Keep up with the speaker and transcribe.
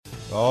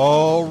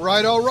All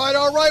right.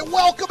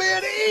 Welcome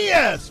in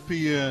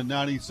ESPN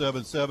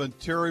 97.7.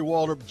 Terry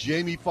Waldrop,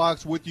 Jamie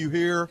Foxx with you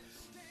here.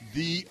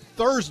 The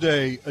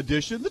Thursday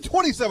edition, the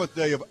 27th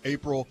day of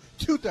April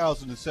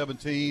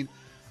 2017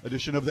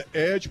 edition of The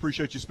Edge.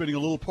 Appreciate you spending a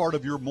little part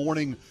of your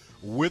morning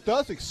with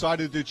us.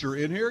 Excited that you're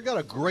in here. Got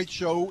a great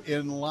show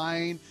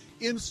in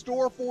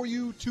store for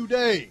you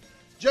today.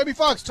 Jamie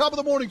Foxx, top of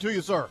the morning to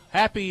you, sir.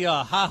 Happy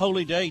High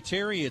Holy Day,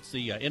 Terry. It's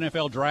the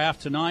NFL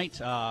Draft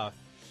tonight.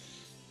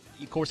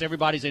 Of course,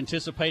 everybody's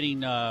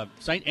anticipating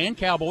Saints and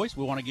Cowboys.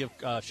 We want to give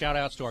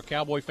shout-outs to our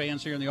Cowboy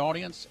fans here in the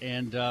audience.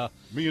 And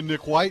me and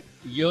Nick White?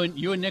 You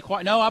and Nick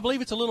White. No, I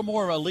believe it's a little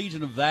more of a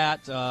legion of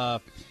that.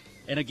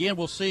 And, again,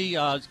 we'll see.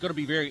 It's going to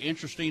be very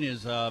interesting.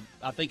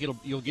 I think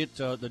you'll get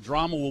the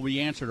drama will be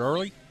answered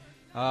early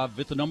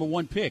with the number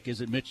one pick.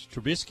 Is it Mitch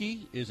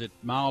Trubisky? Is it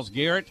Myles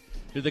Garrett?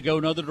 Do they go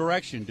another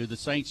direction? Do the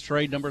Saints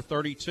trade number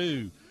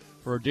 32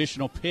 for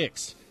additional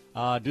picks?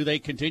 Do they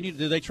continue?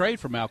 Do they trade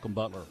for Malcolm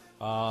Butler?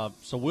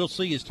 So we'll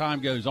see as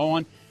time goes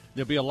on.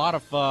 There'll be a lot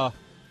of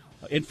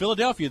in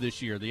Philadelphia this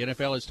year. The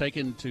NFL has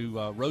taken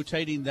to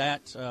rotating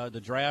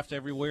the draft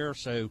everywhere.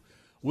 So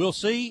we'll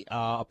see.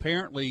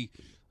 Apparently,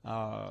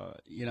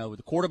 with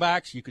the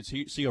quarterbacks, you could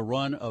see a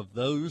run of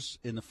those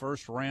in the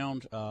first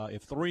round.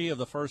 If 3 of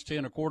the first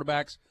 10 are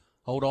quarterbacks,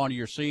 hold on to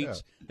your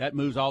seats. Yeah. That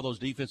moves all those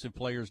defensive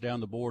players down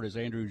the board, as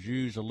Andrew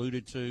Hughes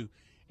alluded to,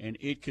 and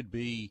it could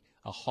be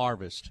a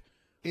harvest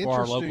for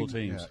our local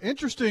teams. Yeah.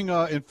 Interesting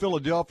in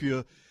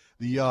Philadelphia.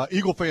 The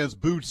Eagle fans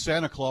booed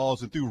Santa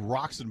Claus and threw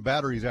rocks and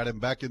batteries at him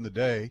back in the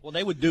day. Well,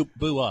 they would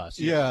boo us.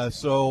 Yeah.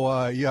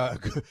 So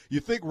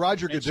you think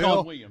Roger Goodell?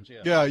 Sean Williams,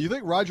 you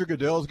think Roger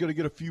Goodell is going to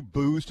get a few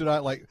boos tonight?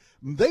 Like,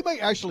 they may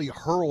actually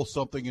hurl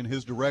something in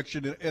his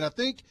direction, and I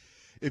think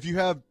if you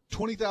have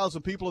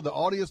 20,000 people in the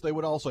audience, they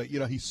would all say,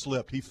 he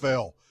slipped, he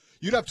fell.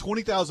 You'd have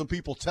 20,000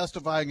 people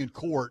testifying in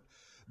court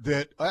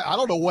that I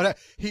don't know what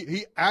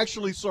he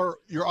actually, sir,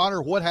 Your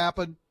Honor, what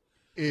happened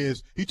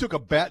is he took a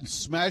bat and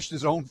smashed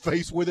his own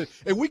face with it,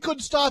 and we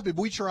couldn't stop him.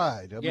 We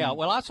tried.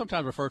 I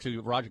sometimes refer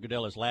to Roger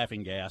Goodell as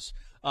laughing gas.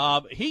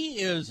 He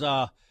is,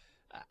 I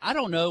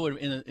don't know,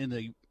 in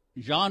the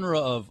genre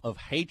of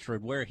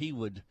hatred where he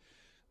would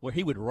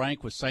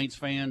rank with Saints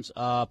fans,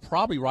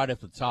 probably right at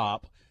the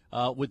top.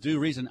 With due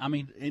reason. I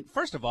mean,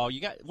 first of all,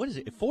 you got, what is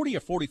it, 40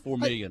 or 44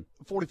 million?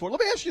 44. Let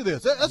me ask you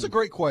this. That's a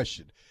great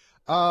question.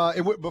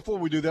 Before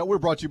we do that, we're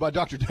brought to you by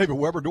Dr. David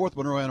Weber, North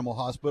Monroe Animal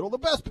Hospital, the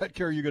best pet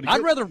care you're going to get.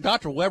 I'd rather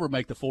Dr. Weber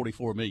make the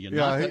 $44 million.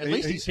 Yeah, at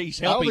least he's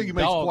helping I don't think he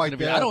makes dogs. quite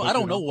that. I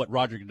don't know what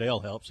Roger Goodell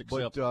helps,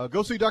 except. But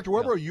go see Dr.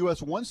 Weber,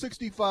 US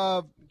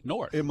 165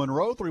 North in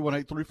Monroe,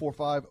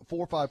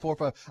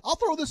 318-345-4545. I'll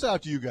throw this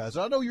out to you guys.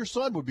 I know your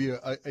son would be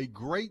a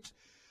great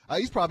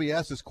he's probably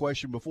asked this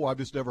question before. I've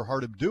just never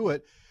heard him do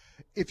it.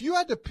 If you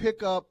had to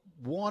pick up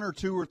 1 or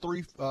 2 or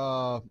 3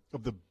 of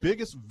the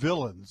biggest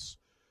villains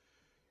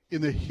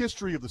in the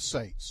history of the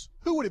Saints,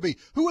 who would it be?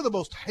 Who are the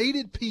most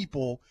hated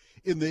people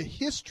in the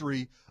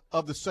history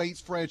of the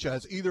Saints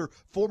franchise? Either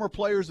former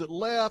players that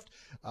left,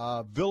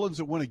 villains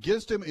that went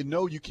against him, and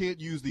no, you can't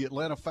use the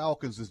Atlanta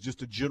Falcons as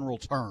just a general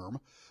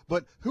term,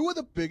 but who are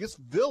the biggest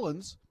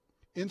villains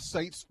in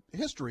Saints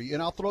history?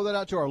 And I'll throw that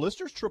out to our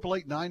listeners,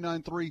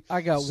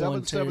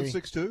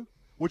 888-993-7762.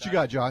 What you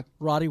got, John?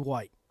 Roddy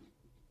White.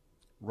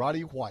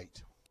 Roddy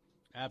White.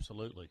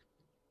 Absolutely.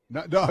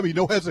 No, you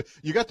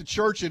got the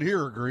church in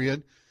here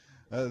agreeing.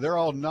 They're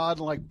all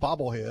nodding like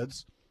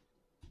bobbleheads.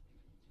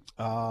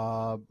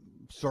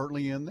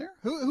 Certainly in there.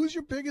 Who's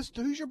your biggest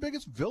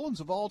villains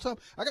of all time?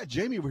 I got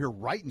Jamie over here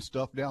writing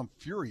stuff down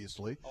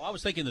furiously. Oh, I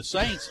was thinking the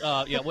Saints.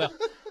 I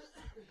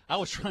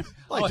was trying.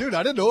 Dude,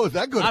 I didn't know it was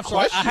that good. I'm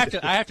sorry.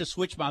 I have to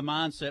switch my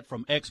mindset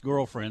from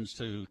ex-girlfriends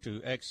to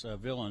ex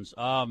villains.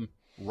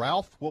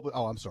 Ralph.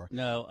 I'm sorry.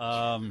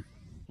 No.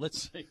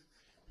 Let's see.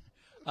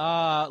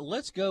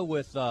 Let's go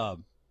with.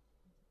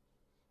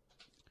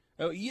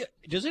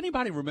 Does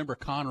anybody remember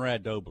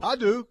Conrad Dobler? I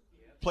do.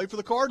 Played for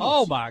the Cardinals.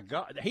 Oh my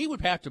God, he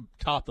would have to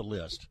top the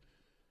list.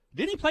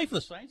 Didn't he play for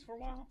the Saints for a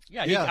while?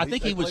 Yeah, I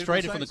think he was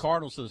traded from the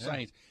Cardinals to the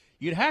Saints.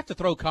 You'd have to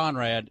throw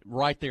Conrad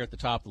right there at the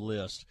top of the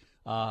list.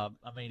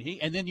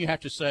 And then you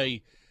have to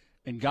say,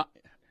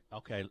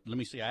 okay, let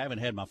me see. I haven't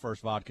had my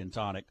first vodka and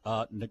tonic.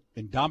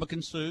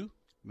 Ndamukong Suh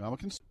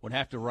would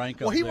have to rank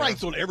up. Well, he there.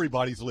 ranks on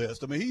everybody's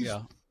list. I mean, he's.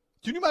 Yeah.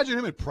 Can you imagine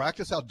him in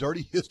practice, how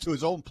dirty he is to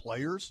his own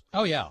players?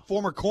 Oh, yeah.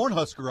 Former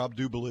Cornhusker, I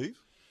do believe.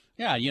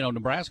 Yeah,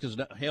 Nebraska's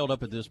held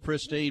up at this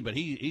pristine, but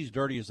he's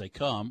dirty as they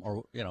come.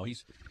 Or,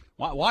 he's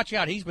watch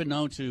out. He's been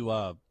known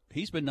to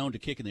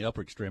kick in the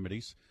upper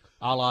extremities,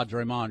 a la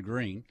Draymond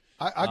Green.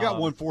 I got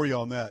one for you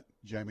on that,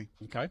 Jamie.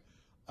 Okay.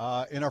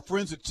 And our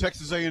friends at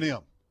Texas A&M.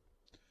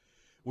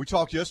 We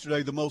talked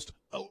yesterday,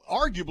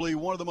 arguably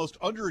one of the most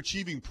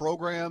underachieving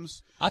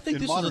programs. I think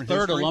in this is the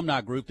third history.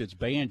 Alumni group that's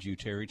banned you,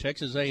 Terry.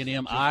 Texas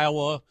A&M,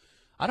 Iowa.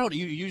 I don't.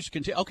 You just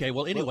continue. Okay.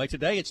 Well, anyway,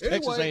 today it's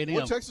Texas A&M.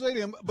 Well, Texas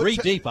A&M.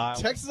 Breathe deep, Iowa.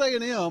 Texas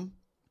A&M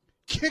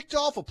kicked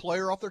off a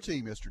player off their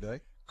team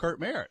yesterday. Kurt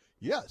Merritt.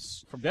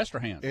 Yes. From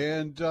Destrehan.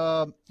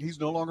 And he's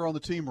no longer on the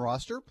team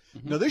roster.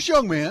 Mm-hmm. Now, this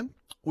young man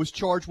was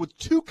charged with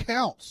 2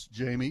 counts,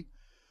 Jamie,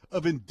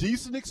 of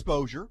indecent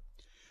exposure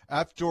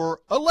after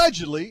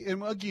allegedly,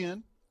 and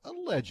again,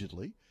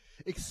 allegedly,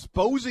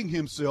 exposing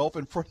himself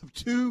in front of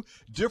 2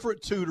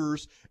 different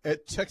tutors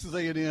at Texas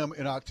A&M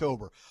in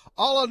October.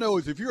 All I know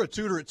is if you're a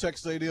tutor at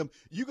Texas A&M,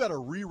 you got to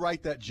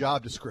rewrite that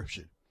job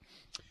description.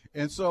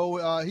 And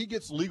so he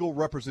gets legal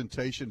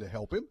representation to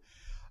help him.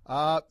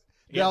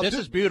 Now, this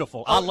is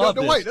beautiful. I love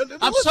this. Wait,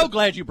 I'm so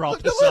glad you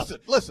brought this up.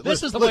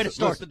 This is the way to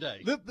start the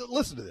day.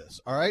 Listen to this,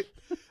 all right?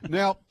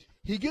 Now,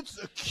 he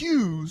gets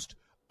accused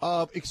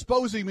of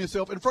exposing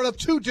himself in front of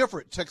 2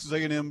 different Texas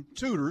A&M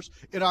tutors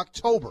in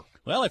October.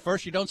 Well, at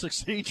first you don't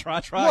succeed,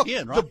 try Look,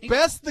 again, right? The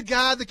best the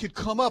guy that could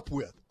come up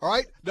with, all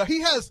right? Now, he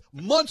has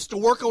months to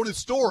work on his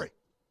story.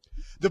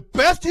 The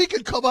best he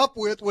could come up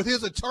with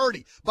his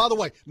attorney. By the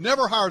way,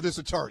 never hire this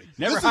attorney.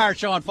 Never hire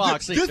Sean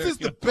Fox. This is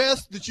the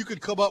best that you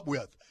could come up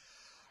with.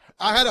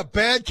 I had a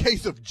bad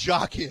case of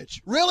jock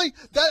itch. Really?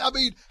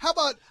 How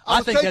about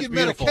I was taking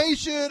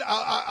medication.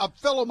 I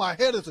fell on my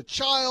head as a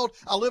child.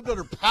 I lived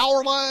under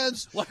power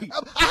lines. I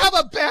have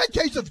a bad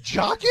case of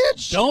jock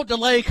itch? Don't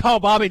delay. Call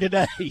Bobby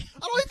today. I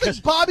don't even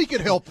think Bobby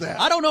could help that.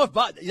 I don't know if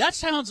Bobby – that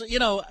sounds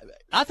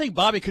 – I think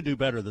Bobby could do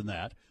better than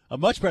that.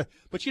 Much better.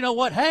 But you know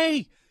what?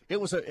 Hey – it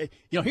was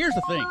here's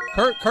the thing.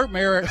 Kurt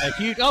Merritt, a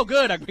huge. Oh,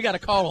 good. We got a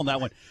call on that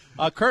one.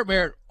 Kurt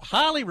Merritt,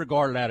 highly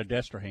regarded out of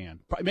Destrehan,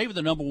 maybe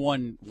the number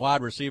 1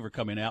 wide receiver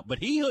coming out. But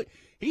he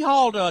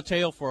hauled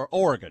tail for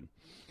Oregon.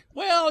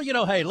 Well,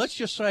 hey, let's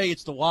just say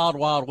it's the wild,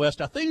 wild west.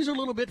 Now, things are a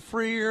little bit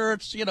freer.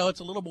 It's it's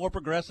a little more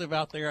progressive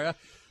out there.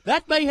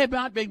 That may have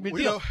not been a big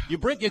deal. You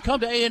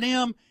come to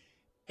A&M.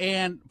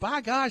 And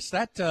by gosh,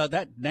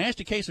 that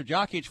nasty case of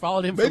jock itch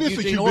followed him from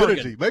Eugene,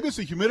 Oregon. Maybe it's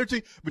the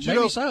humidity. But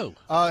maybe so.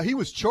 He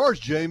was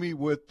charged, Jamie,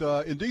 with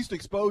indecent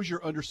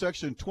exposure under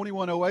Section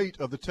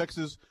 2108 of the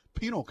Texas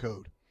Penal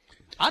Code.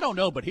 I don't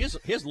know, but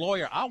his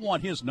lawyer, I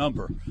want his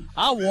number.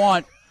 I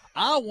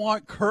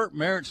want Kurt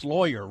Merritt's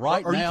lawyer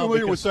now. Are you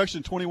familiar with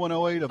Section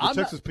 2108 of the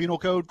Texas Penal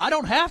Code? I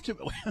don't have to.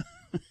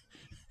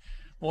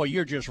 Boy,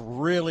 you're just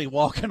really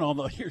walking on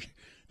the.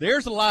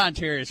 There's the line,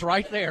 Terry. It's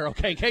right there.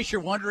 Okay, in case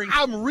you're wondering,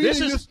 I'm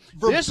reading this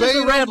verbatim. This is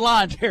the red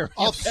line, Terry.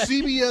 Off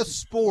CBS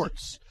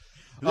Sports.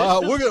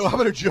 I'm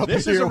going to jump in here.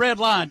 This is a red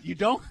line. You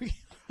don't.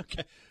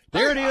 Okay,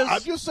 there it is.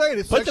 I'm just saying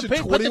it's put Section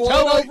 2108. Put the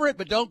toe over it,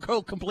 but don't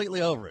go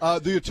completely over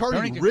it. The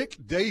attorney Rick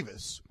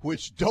Davis,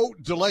 which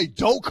don't delay,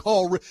 don't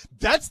call.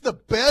 That's the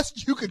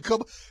best you could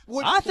come.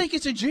 I think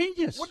it's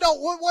ingenious.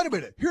 No, wait a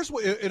minute. Here's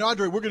what, and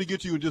Andre, we're going to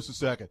get to you in just a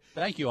second.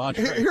 Thank you,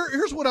 Andre.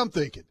 Here's what I'm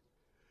thinking.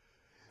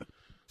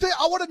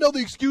 I want to know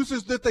the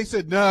excuses that they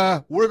said,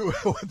 nah,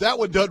 that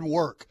one doesn't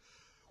work.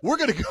 We're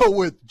going to go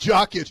with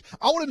jock itch.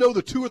 I want to know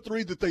the 2 or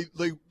 3 that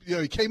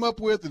they came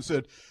up with and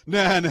said,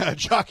 nah,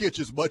 jock itch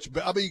is much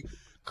better. I mean,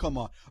 come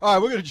on. All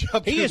right, we're going to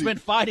jump. He has been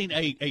fighting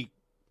a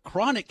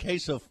chronic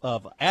case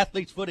of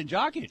athlete's foot and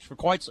jock itch for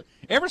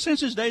ever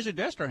since his days at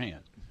Destrehan.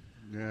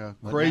 Yeah,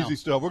 crazy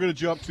stuff. We're going to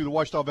jump to the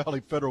Ouachita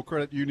Valley Federal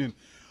Credit Union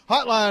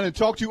hotline and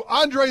talk to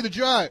Andre the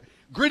Giant.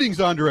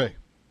 Greetings, Andre.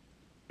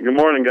 Good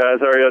morning, guys.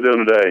 How are y'all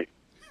doing today?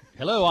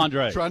 Hello,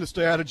 Andre. Trying to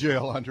stay out of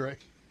jail, Andre.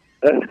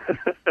 And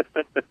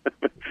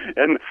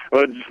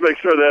just make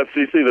sure the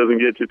FCC doesn't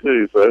get you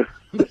too. So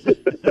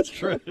that's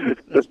true.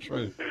 That's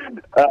true.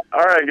 All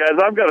right, guys.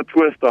 I've got a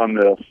twist on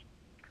this.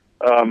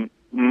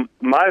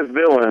 My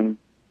villain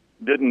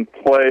didn't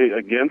play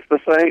against the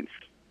Saints.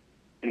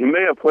 He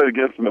may have played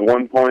against them at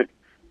one point,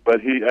 but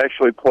he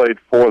actually played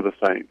for the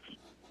Saints.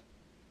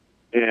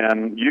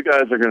 And you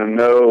guys are going to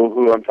know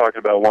who I'm talking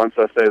about once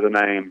I say the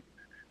name.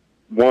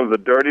 One of the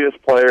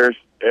dirtiest players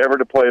ever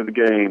to play the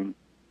game,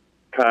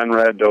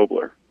 Conrad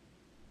Dobler.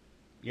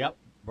 Yep,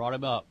 brought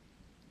him up.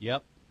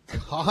 Yep.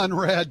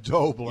 Conrad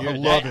Dobler. I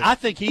love it. I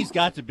think he's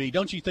got to be,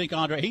 don't you think,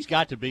 Andre? He's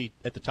got to be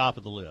at the top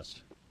of the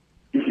list.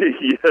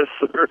 Yes,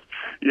 sir.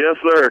 Yes,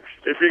 sir.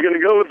 If you're going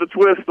to go with the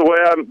twist, the way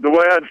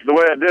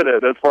I did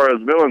it, as far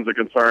as villains are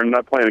concerned,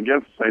 not playing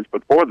against the Saints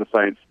but for the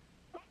Saints,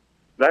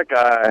 that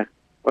guy.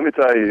 Let me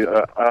tell you.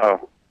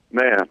 Oh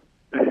man.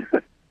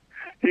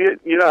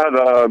 You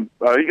know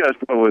how you guys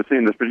probably have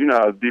seen this, but you know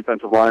how the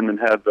defensive linemen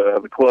had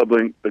the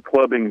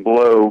clubbing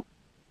blow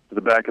to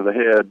the back of the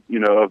head,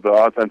 of the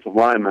offensive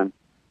lineman.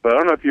 But I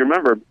don't know if you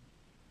remember,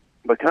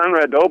 but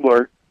Conrad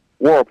Dobler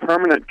wore a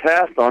permanent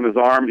cast on his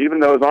arm, even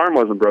though his arm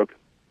wasn't broken.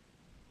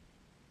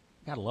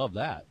 Gotta love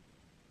that.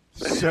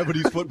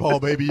 70s football,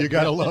 baby. You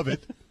gotta love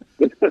it.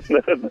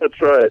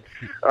 That's right.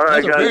 All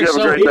right, guys. You have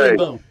a great day.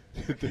 Boom.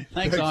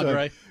 Thanks,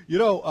 Andre.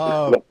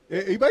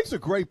 He makes a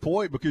great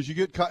point because you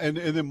get and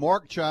then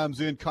Mark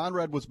chimes in.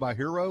 Conrad was my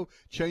hero.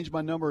 Changed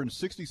my number in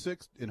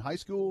 '66 in high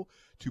school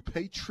to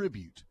pay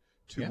tribute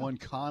to one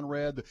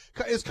Conrad.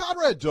 Is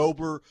Conrad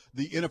Dobler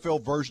the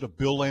NFL version of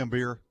Bill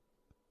Laimbeer?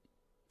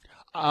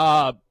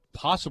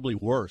 Possibly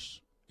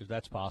worse, if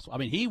that's possible. I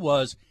mean,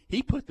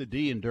 he put the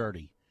D in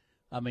dirty.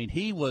 I mean,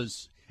 he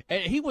was.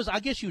 I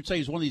guess you would say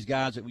he's one of these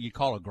guys that you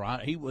call a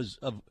grind.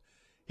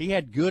 He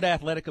had good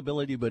athletic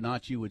ability, but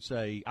not, you would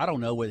say, I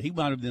don't know whether he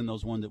might have been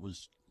those one that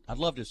was. I'd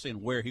love to have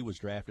seen where he was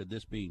drafted,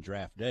 this being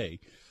draft day.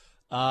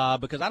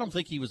 because I don't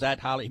think he was that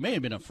highly. He may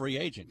have been a free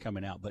agent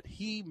coming out, but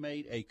he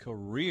made a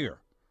career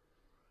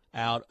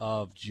out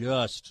of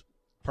just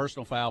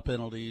personal foul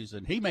penalties,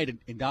 and he made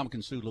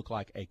Ndamukong Suh look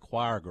like a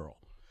choir girl.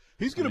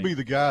 He's going to be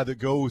the guy that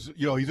goes,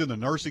 he's in the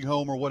nursing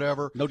home or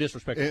whatever. No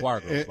disrespect to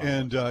choir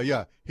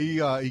girls.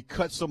 He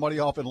cuts somebody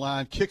off in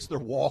line, kicks their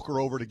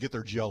walker over to get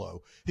their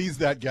Jell-O. He's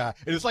that guy,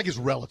 and it's like his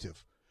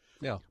relative.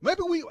 Yeah.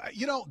 Maybe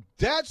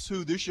that's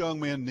who this young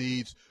man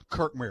needs,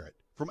 Kirk Merritt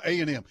from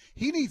A&M.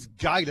 He needs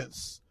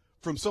guidance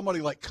from somebody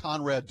like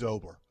Conrad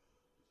Dobler.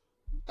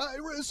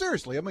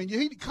 Seriously, I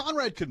mean,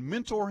 Conrad could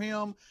mentor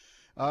him.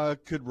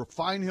 Could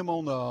refine him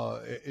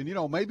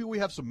on maybe we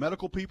have some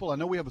medical people. I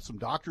know we have some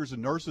doctors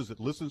and nurses that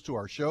listens to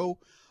our show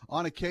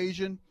on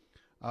occasion.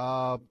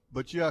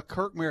 But yeah,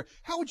 Kirk Merritt.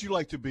 How would you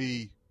like to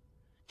be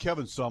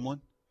Kevin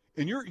Sumlin?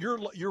 And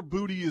your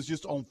booty is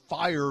just on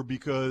fire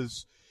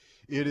because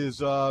it is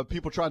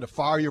people trying to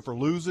fire you for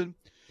losing,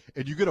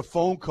 and you get a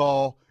phone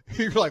call.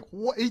 You're like,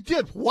 what? He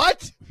did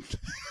what?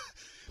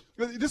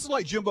 This is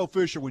like Jimbo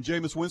Fisher when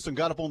Jameis Winston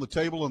got up on the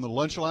table in the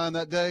lunch line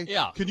that day.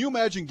 Yeah. Can you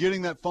imagine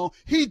getting that phone?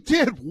 He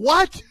did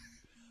what?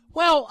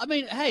 Well, I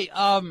mean, hey,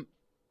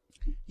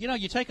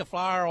 you take a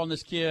flyer on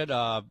this kid.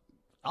 Like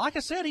I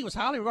said, he was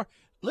highly regarded.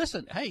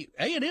 Listen, hey,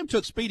 A&M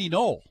took Speedy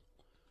Noel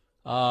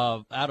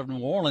out of New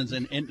Orleans,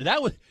 and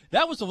that was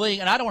the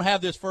thing. And I don't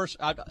have this first.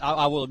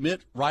 I will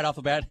admit right off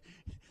the bat,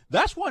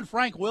 that's when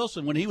Frank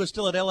Wilson, when he was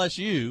still at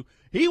LSU,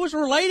 he was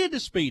related to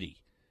Speedy.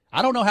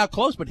 I don't know how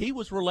close, but he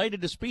was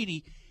related to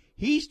Speedy.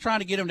 He's trying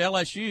to get him to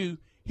LSU.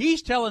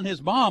 He's telling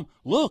his mom,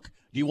 look,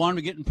 do you want him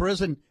to get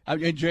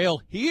in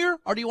jail here,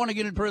 or do you want to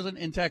get in prison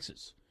in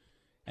Texas?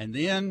 And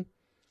then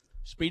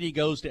Speedy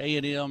goes to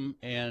A&M,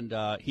 and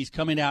he's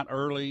coming out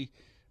early.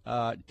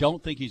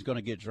 Don't think he's going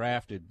to get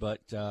drafted,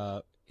 but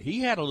he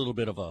had a little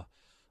bit of a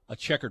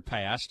checkered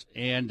past.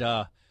 And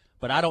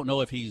but I don't know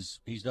if he's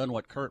done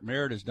what Kurt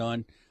Merritt has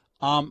done.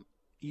 I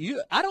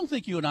don't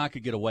think you and I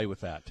could get away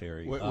with that,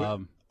 Terry. We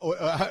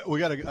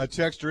got a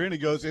texter in. He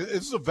goes, "This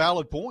is a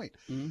valid point.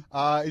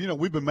 Mm-hmm.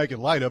 We've been making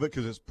light of it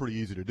because it's pretty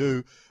easy to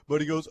do.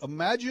 But he goes,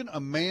 imagine a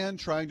man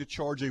trying to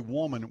charge a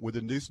woman with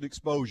indecent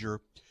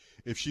exposure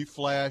if she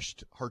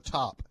flashed her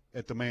top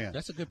at the man.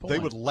 That's a good point. They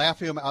would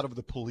laugh him out of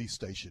the police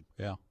station.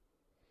 Yeah.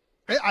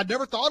 I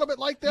never thought of it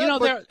like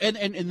that. And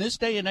in this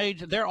day and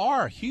age, there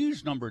are a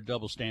huge number of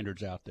double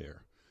standards out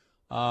there.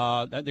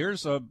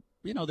 It's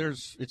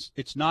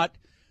not.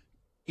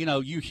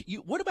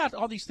 What about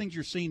all these things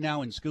you're seeing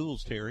now in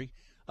schools, Terry?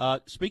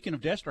 Speaking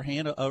of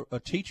Destrehan, a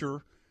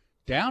teacher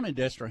down in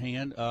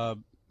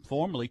Destrehan,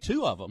 formerly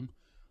two of them,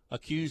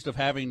 accused of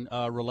having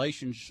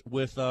relations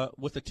with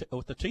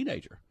a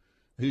teenager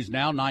who's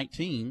now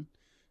 19.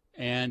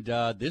 And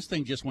this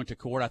thing just went to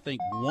court. I think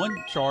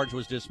one charge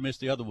was dismissed,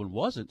 the other one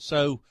wasn't.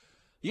 So,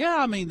 yeah,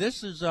 I mean,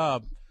 this is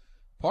part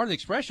of the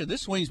expression.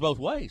 This swings both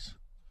ways.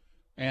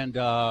 And,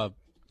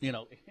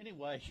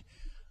 anyway,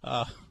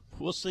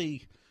 we'll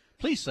see.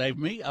 Please save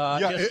me.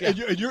 And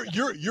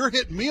you're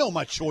hitting me on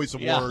my choice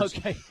of words.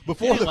 Okay.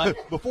 Before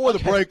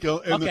the break.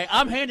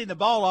 I'm handing the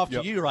ball off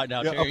to you right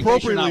now, Terry.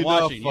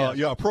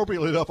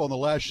 Appropriately enough, on the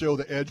last show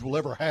the Edge will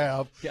ever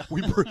have,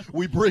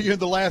 we bring in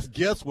the last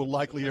guest we'll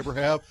likely ever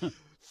have.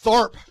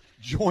 Tharp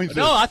joins us.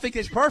 No, I think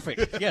it's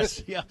perfect.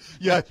 Yes, yeah.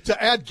 Yeah,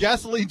 to add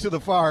gasoline to the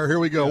fire. Here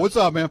we go. What's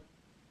up, man?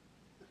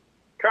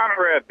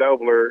 Conrad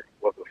Dobler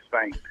was a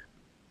saint.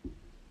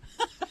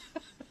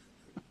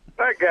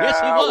 That guy yes,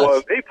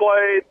 he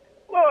played.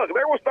 Look,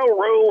 there was no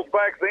rules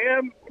back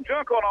then.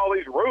 Junk on all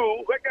these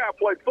rules. That guy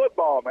played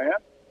football, man.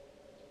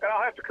 And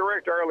I'll have to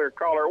correct the earlier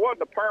caller. It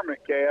wasn't a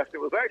permanent cast.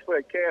 It was actually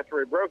a cast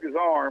where he broke his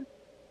arm.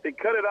 He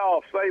cut it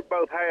off, saved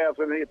both halves,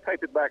 and he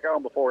taped it back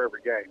on before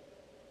every game.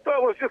 So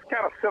it was just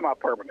kind of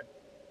semi-permanent.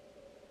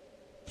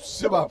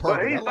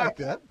 Semi-permanent, I like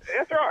that.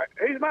 That's right.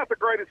 He's not the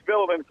greatest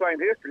villain in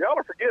Saint history. Y'all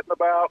are forgetting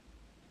about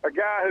a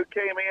guy who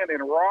came in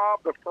and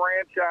robbed the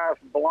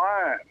franchise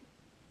blind.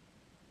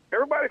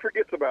 Everybody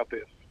forgets about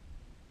this.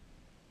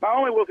 Not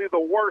only was he the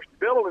worst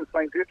villain in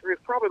Saints history,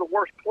 he's probably the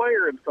worst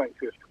player in Saints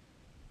history.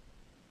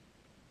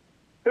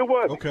 Who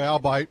was he? Okay, I'll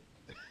bite.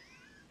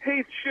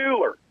 Heath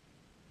Schuler.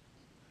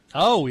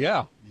 Oh,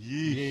 yeah.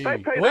 Yeah. They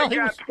paid that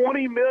guy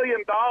 $20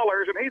 million,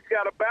 and he's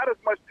got about as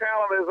much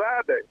talent as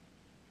I do.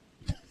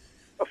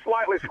 A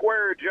slightly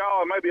squarer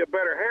jaw and maybe a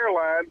better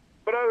hairline.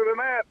 But other than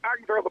that, I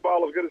can throw the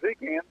ball as good as he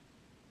can.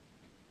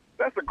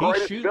 That's the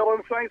greatest villain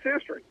in Saints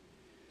history.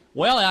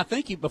 Well, I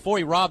think before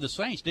he robbed the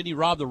Saints, didn't he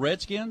rob the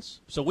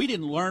Redskins? So we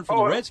didn't learn from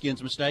the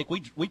Redskins' mistake.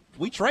 We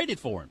traded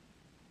for him.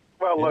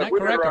 Well, look,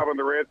 we've been robbing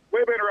the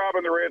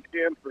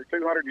Redskins for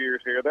 200 years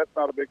here. That's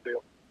not a big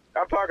deal.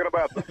 I'm talking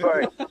about the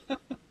Saints.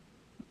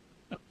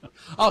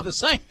 Oh, the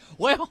Saints.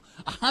 Well,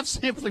 I'm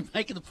simply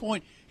making the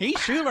point. Heath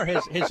Schuler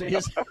has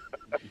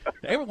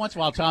every once in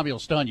a while Tommy will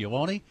stun you,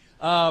 won't he?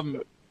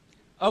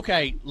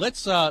 Okay,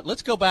 let's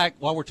go back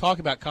while we're talking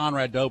about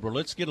Conrad Dobler.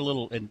 Let's get a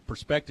little in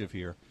perspective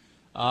here.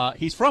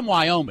 He's from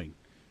Wyoming,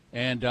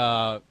 and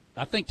I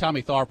think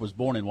Tommy Tharp was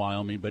born in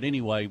Wyoming. But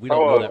anyway, we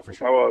don't know that for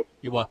sure. I was.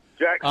 You what?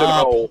 Jackson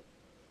Hole.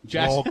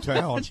 Log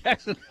town.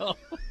 Jackson Hole.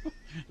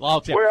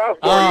 Long time. Where I was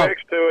born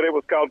next to it, it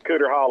was called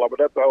Cooter Hollow, but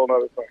that's a whole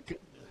other thing.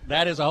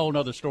 That is a whole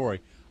other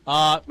story.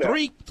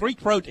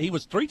 He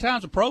was 3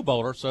 times a Pro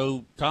Bowler,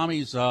 so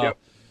Tommy's. Yep.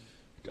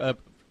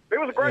 He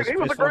was a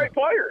great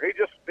player. He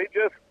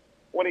just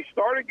when he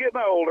started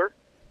getting older,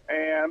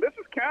 and this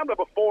is kind of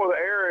before the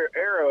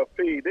era of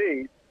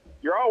PEDs.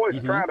 You're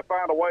always trying to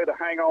find a way to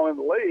hang on in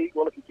the league.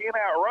 Well, if you can't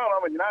outrun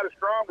them and you're not as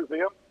strong as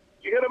them,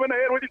 you hit them in the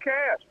head with your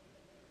cast.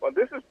 Well,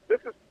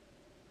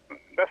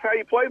 that's how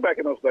you played back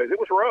in those days. It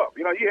was rough.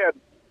 You know, you had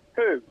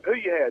who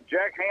you had?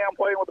 Jack Ham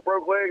playing with the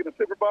broke leg in the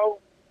Super Bowl.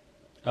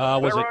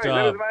 Was right? it? Is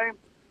that his name?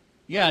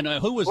 Yeah. No.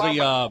 Who was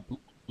the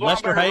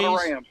Lester Hayes?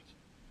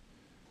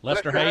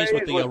 Lester Hayes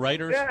with the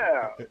Raiders.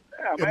 Yeah, man.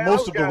 And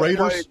most of the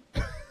Raiders.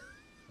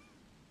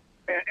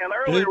 And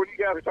earlier when you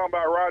guys were talking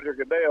about Roger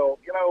Goodell,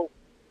 you know,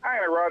 I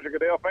ain't a Roger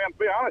Goodell fan. To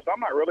be honest, I'm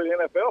not really an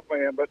NFL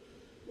fan. But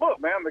look,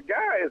 man, the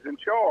guy is in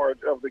charge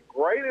of the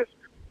greatest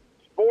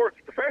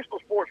professional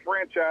sports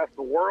franchise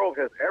the world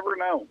has ever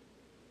known.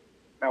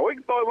 Now, we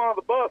can throw him under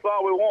the bus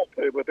all we want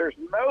to, but there's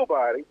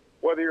nobody,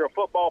 whether you're a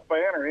football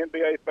fan or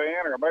NBA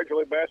fan or a Major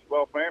League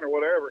Basketball fan or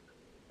whatever,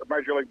 or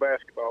Major League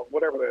Basketball,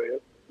 whatever that is,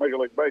 Major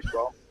League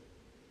Baseball,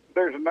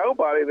 there's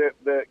nobody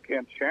that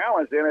can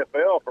challenge the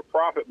NFL for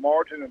profit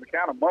margin and the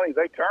kind of money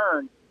they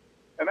turn.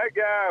 And that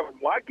guy,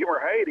 like him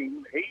or hate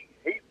him,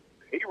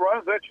 he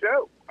runs that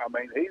show. I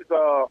mean, he's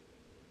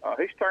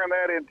turned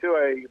that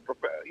into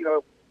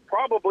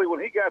probably when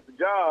he got the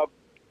job,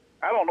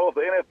 I don't know if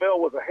the NFL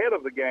was ahead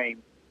of the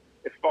game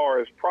as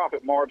far as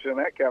profit margin and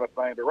that kind of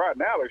thing. But right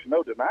now, there's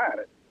no denying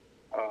it.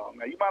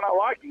 Now, you might not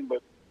like him,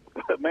 but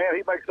man,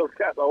 he makes those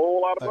cats a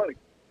whole lot of money.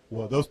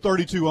 Well, those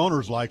 32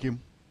 owners like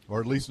him, or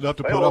at least enough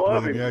to put up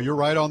with him. Yeah, you're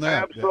right on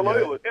that.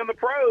 Absolutely. Yeah. And the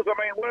pros, I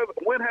mean,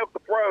 when have the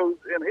pros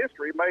in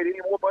history made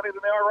any more money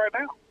than they are right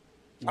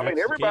now? I mean,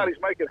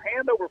 everybody's making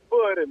hand over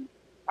foot, and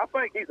I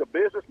think he's a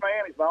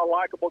businessman. He's not a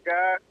likable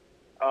guy.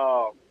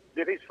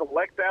 Did he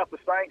select out the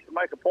Saints to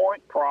make a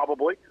point?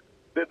 Probably.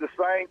 Did the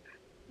Saints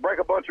break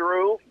a bunch of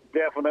rules?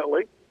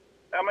 Definitely.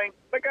 I mean,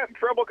 they got in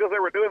trouble because they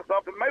were doing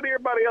something. Maybe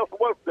everybody else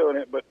was doing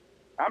it, but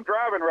I'm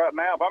driving right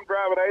now. If I'm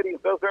driving 80 and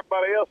so is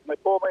everybody else and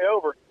they pull me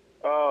over,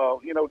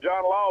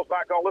 John Law's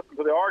not going to listen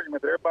to the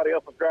argument that everybody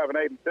else is driving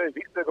 82.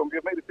 He's still going to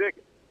give me the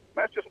ticket.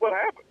 That's just what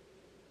happened.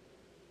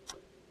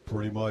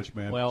 Pretty much,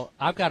 man. Well,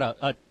 I've got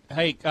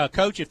hey,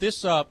 Coach, if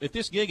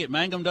this gig at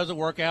Mangum doesn't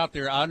work out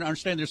there, I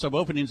understand there's some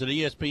openings at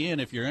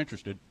ESPN if you're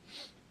interested.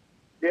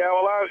 Yeah,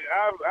 well,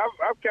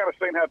 I've kind of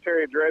seen how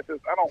Terry dresses.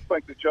 I don't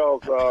think that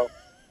y'all's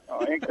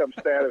income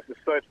status is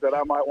such that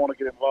I might want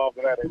to get involved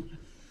in that.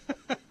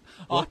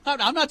 Oh,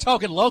 I'm not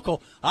talking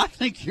local. I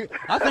think you're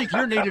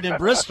needed in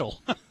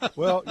Bristol.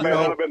 Well, we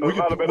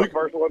could the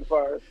first one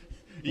fired.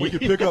 We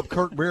could pick up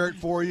Kirk Merritt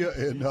for you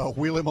and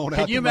wheel him on out.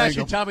 Can you to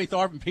imagine Mangum. Tommy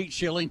Tharp and Pete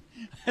Schilling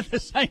at the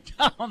same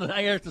time on the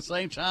air at the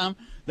same time?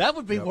 That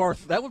would be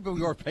worth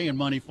paying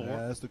money for.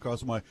 Yeah, that's the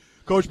cost of money.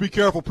 Coach, be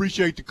careful.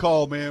 Appreciate the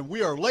call, man.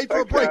 We are late for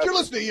a break. You're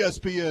listening to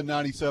ESPN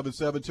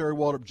 97.7. Terry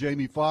Waldrop,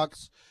 Jamie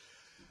Foxx.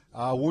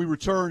 When we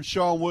return,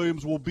 Sean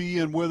Williams will be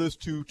in with us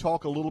to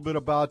talk a little bit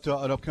about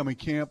an upcoming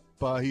camp.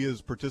 He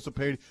is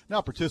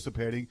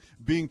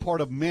being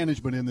part of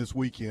management in this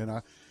weekend.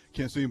 I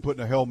can't see him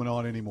putting a helmet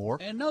on anymore.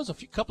 And knows a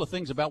couple of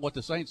things about what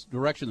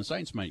direction the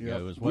Saints may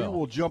go as well. We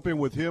will jump in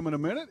with him in a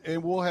minute,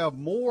 and we'll have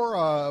more,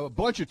 a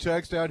bunch of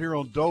text out here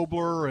on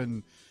Dobler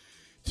and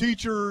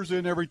teachers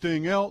and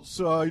everything else.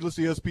 You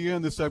listen to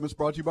ESPN. This segment's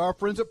brought to you by our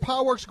friends at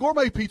Powerworks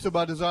Gourmet Pizza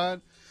by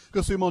Design.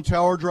 Go see them on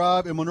Tower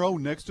Drive in Monroe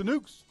next to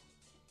Nukes.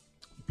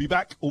 Be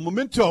back on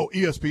Memento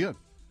ESPN.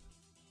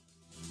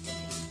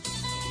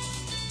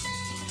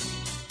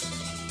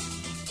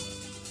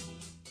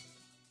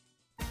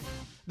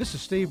 This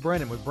is Steve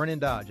Brennan with Brennan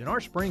Dodge, and our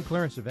spring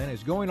clearance event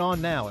is going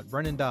on now at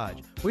Brennan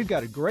Dodge. We've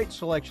got a great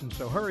selection,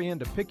 so hurry in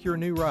to pick your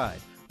new ride,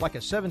 like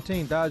a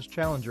 17 Dodge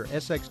Challenger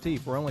SXT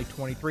for only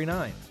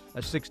 $23,900.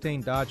 A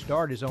 16 Dodge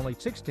Dart is only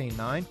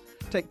 $16,900.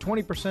 Take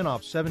 20%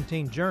 off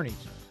 17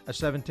 Journeys. A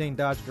 17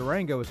 Dodge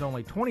Durango is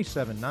only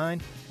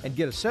 $27,900, and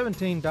get a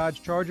 17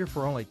 Dodge Charger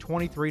for only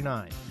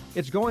 $23,900.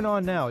 It's going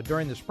on now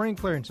during the spring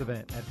clearance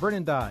event at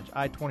Brennan Dodge,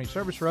 I-20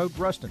 Service Road,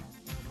 Ruston.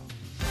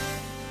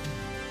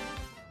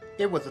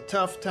 It was a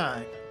tough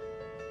time.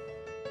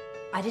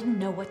 I didn't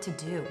know what to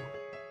do.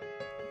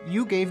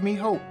 You gave me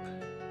hope.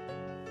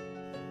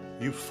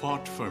 You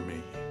fought for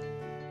me.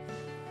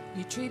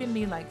 You treated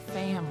me like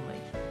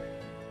family.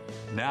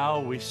 Now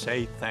we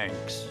say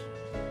thanks.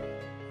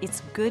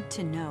 It's good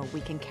to know we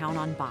can count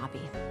on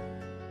Bobby.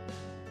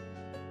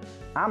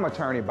 I'm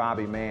attorney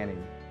Bobby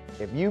Manning.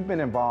 If you've been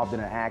involved in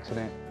an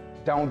accident,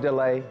 don't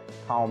delay.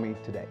 Call me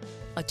today.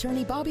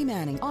 Attorney Bobby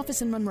Manning,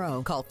 office in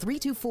Monroe. Call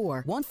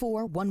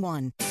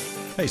 324-1411.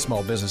 Hey,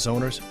 small business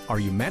owners, are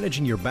you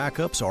managing your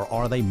backups or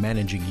are they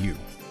managing you?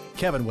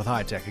 Kevin with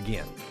High Tech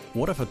again.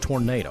 What if a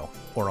tornado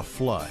or a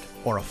flood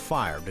or a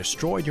fire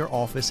destroyed your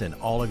office and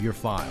all of your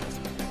files?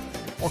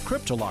 Or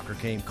CryptoLocker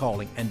came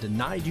calling and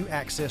denied you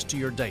access to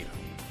your data?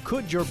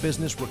 Could your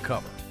business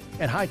recover?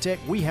 At High Tech,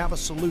 we have a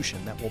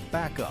solution that will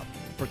back up,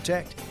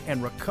 protect,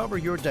 and recover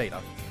your data,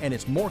 and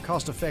it's more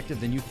cost-effective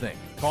than you think.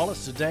 Call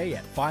us today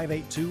at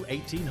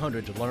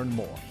 582-1800 to learn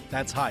more.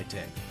 That's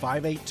high-tech,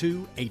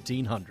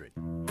 582-1800.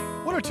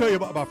 I want to tell you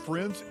about my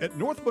friends at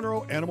North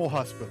Monroe Animal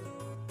Hospital.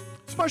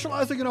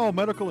 Specializing in all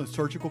medical and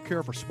surgical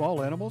care for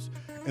small animals,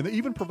 and they're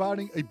even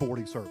providing a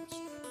boarding service.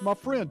 My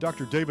friend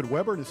Dr. David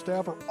Weber and his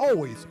staff are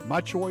always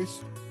my choice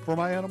for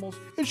my animals.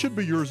 It should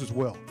be yours as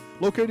well.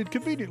 Located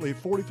conveniently at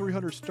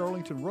 4300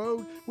 Sterlington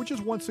Road, which is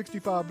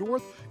 165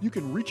 North. You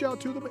can reach out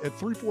to them at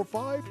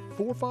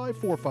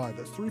 345-4545.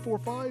 That's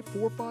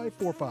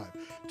 345-4545.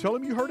 Tell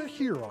them you heard it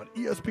here on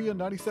ESPN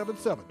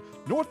 97.7,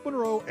 North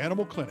Monroe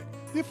Animal Clinic,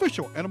 the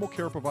official animal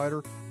care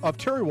provider of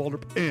Terry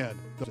Waldrop and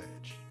The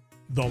Edge.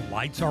 The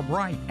lights are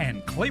bright,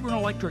 and Claiborne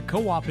Electric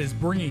Co-op is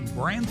bringing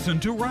Branson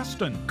to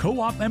Ruston.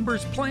 Co-op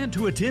members plan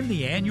to attend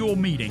the annual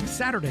meeting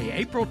Saturday,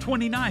 April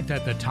 29th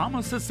at the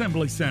Thomas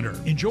Assembly Center.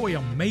 Enjoy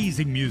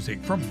amazing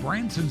music from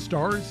Branson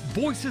stars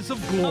Voices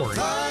of Glory.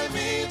 Fly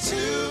me to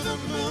the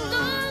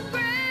moon. The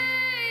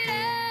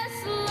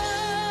greatest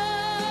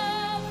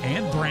love.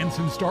 And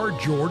Branson star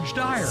George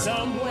Dyer.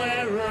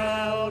 Somewhere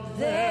out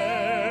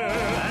there,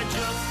 I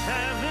just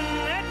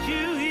haven't met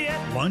you yet.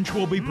 Lunch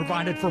will be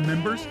provided for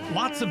members,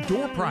 lots of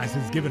door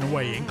prizes given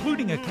away,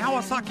 including a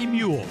Kawasaki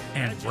Mule,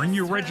 and bring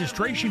your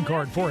registration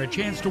card for a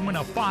chance to win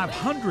a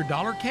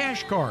 $500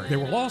 cash card. There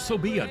will also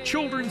be a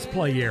children's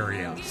play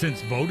area.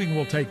 Since voting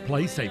will take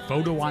place, a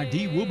photo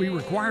ID will be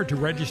required to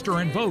register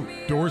and vote.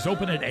 Doors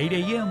open at 8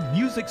 a.m.,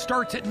 music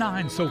starts at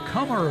 9, so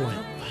come early.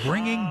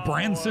 Bringing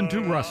Branson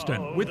to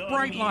Ruston with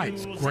bright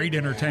lights, great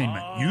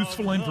entertainment,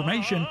 useful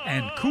information,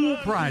 and cool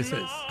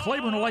prizes.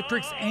 Claiborne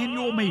Electric's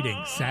annual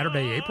meeting,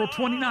 Saturday, April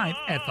 29th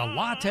at the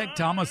La Tech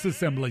Thomas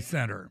Assembly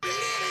Center.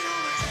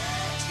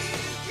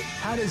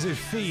 How does it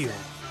feel?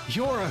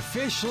 You're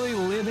officially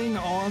living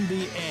on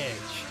the edge.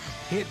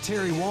 Hit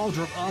Terry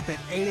Waldrop up at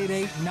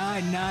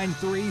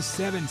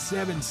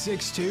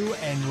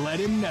 888-993-7762 and let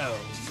him know.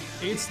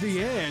 It's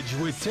The Edge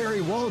with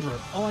Terry Waldrop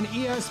on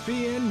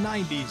ESPN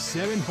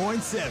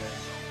 97.7.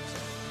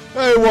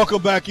 Hey,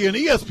 welcome back in.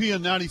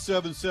 ESPN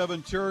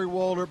 97.7, Terry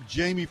Waldrop,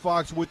 Jamie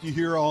Foxx with you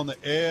here on The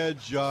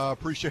Edge.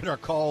 Appreciate our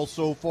calls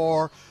so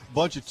far.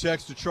 Bunch of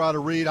texts to try to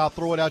read. I'll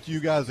throw it out to you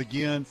guys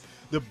again.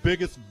 The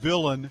biggest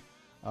villain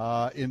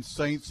in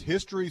Saints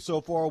history so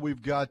far.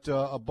 We've got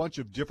a bunch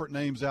of different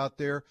names out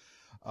there.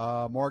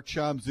 Mark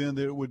chimes in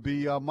that it would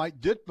be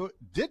Mike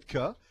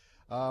Ditka.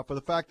 For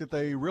the fact that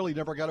they really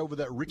never got over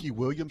that Ricky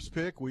Williams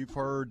pick. We've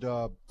heard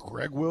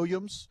Greg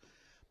Williams.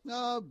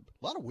 A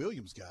lot of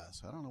Williams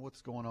guys. I don't know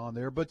what's going on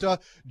there. But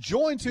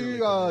joined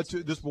to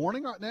this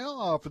morning right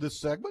now for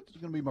this segment is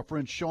going to be my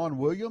friend Sean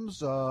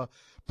Williams,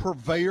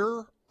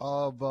 purveyor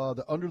of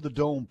the Under the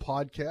Dome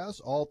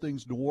podcast, all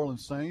things New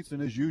Orleans Saints.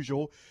 And as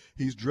usual,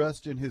 he's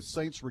dressed in his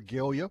Saints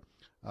regalia.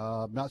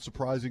 Not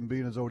surprising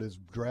being as old as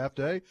draft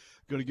day.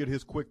 Going to get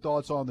his quick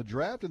thoughts on the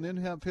draft and then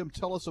have him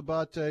tell us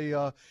about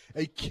a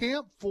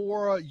camp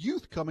for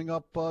youth coming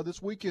up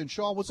this weekend.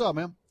 Sean, what's up,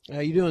 man? How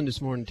you doing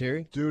this morning,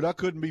 Terry? Dude, I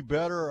couldn't be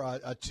better.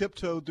 I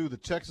tiptoed through the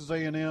Texas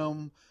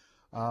A&M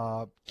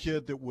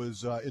kid that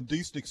was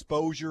indecent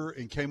exposure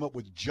and came up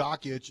with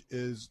jock itch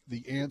is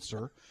the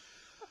answer.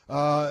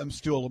 I'm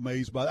still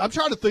amazed by it. I'm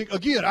trying to think.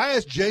 Again, I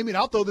asked Jamie, and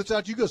I'll throw this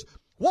out to you guys.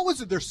 What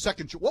was it their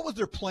second? What was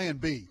their plan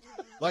B?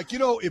 Like,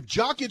 if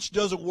jock itch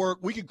doesn't work,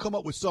 we can come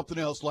up with something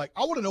else. Like,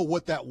 I want to know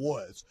what that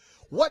was.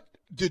 What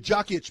did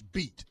jock itch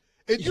beat?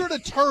 And you're an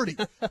attorney.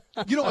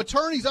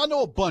 Attorneys, I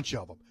know a bunch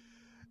of them.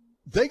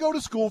 They go to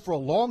school for a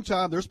long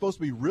time. They're supposed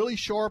to be really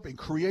sharp and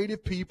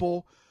creative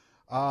people.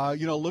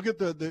 Look at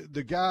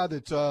the guy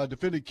that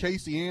defended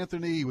Casey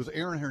Anthony. He was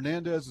Aaron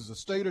Hernandez as a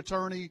state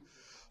attorney.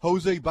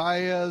 Jose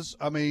Baez.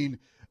 I mean,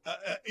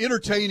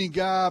 entertaining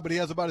guy, but he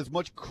has about as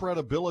much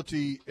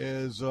credibility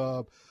as,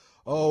 I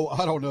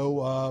don't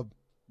know,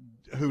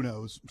 who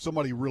knows,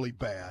 somebody really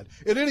bad.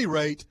 At any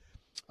rate,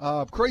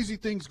 crazy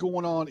things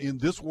going on in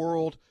this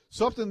world.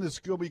 Something that's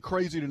going to be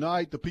crazy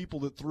tonight, the people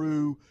that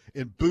threw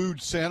and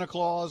booed Santa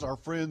Claus, our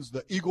friends,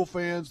 the Eagle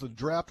fans. The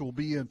draft will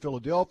be in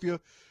Philadelphia.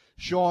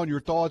 Sean,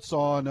 your thoughts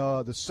on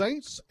the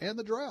Saints and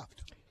the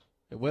draft?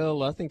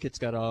 Well, I think it's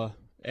got,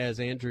 as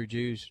Andrew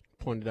Jews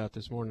pointed out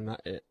this morning,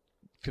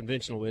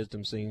 conventional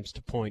wisdom seems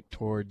to point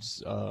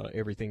towards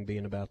everything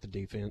being about the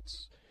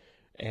defense.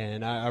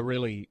 And I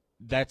really,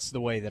 that's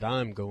the way that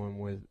I'm going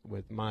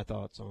with my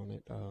thoughts on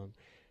it.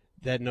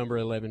 That number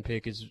 11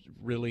 pick is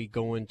really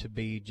going to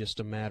be just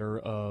a matter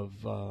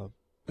of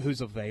who's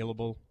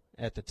available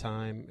at the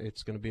time.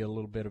 It's going to be a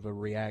little bit of a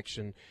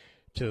reaction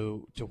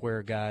to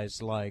where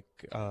guys like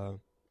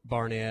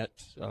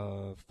Barnett,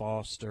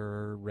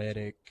 Foster,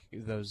 Reddick,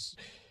 those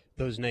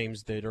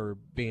names that are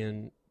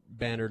being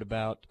bannered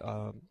about,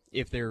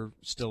 if they're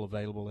still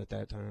available at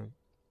that time.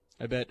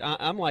 But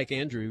I'm like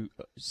Andrew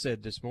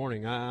said this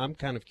morning. I'm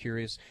kind of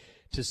curious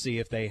to see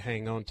if they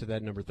hang on to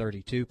that number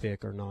 32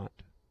 pick or not.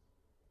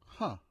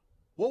 Huh.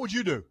 What would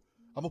you do?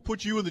 I'm going to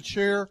put you in the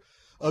chair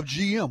of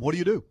GM. What do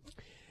you do?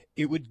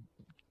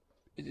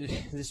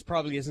 This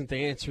probably isn't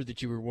the answer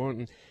that you were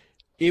wanting.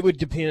 It would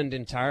depend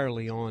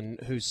entirely on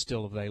who's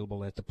still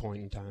available at the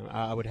point in time.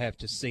 I would have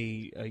to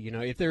see,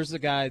 if there's a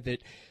guy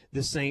that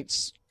the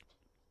Saints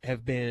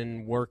have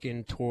been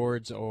working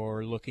towards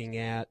or looking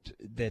at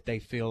that they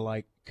feel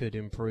like could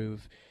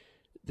improve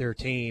their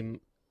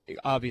team,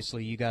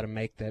 obviously you got to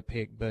make that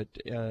pick. But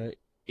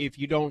if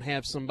you don't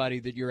have somebody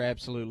that you're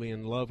absolutely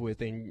in love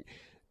with and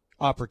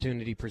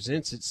opportunity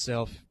presents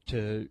itself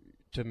to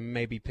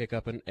maybe pick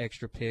up an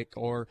extra pick,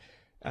 or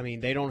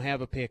they don't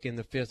have a pick in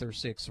the 5th or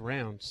 6th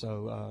round.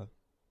 So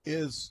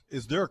is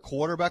there a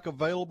quarterback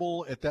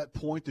available at that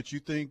point that you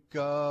think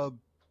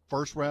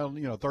first round,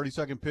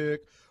 32nd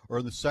pick, or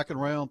in the 2nd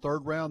round,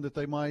 3rd round that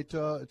they might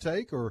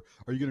take, or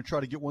are you going to try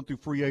to get one through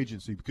free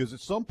agency? Because at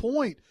some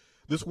point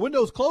this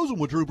window's closing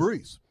with Drew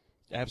Brees.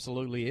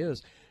 Absolutely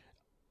is.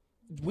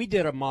 We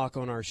did a mock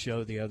on our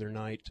show the other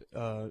night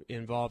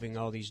involving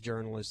all these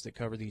journalists that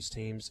cover these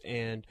teams,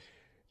 and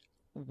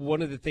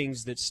one of the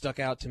things that stuck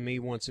out to me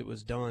once it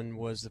was done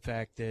was the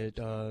fact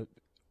that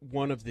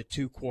one of the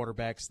 2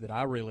 quarterbacks that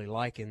I really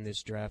like in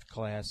this draft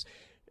class,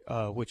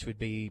 which would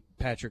be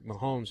Patrick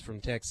Mahomes from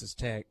Texas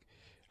Tech,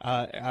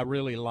 I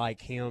really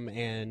like him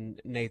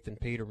and Nathan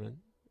Peterman.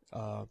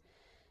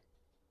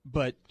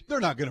 But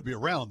they're not going to be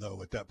around,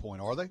 though, at that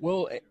point, are they?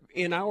 Well,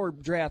 in our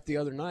draft the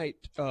other night,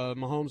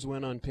 Mahomes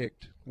went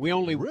unpicked. We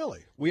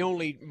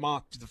only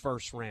mocked the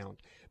first round,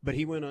 but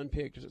he went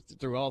unpicked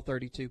through all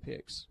 32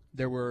 picks.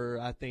 There were,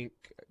 I think,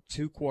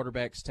 2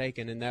 quarterbacks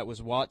taken, and that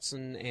was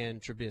Watson and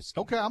Trubisky.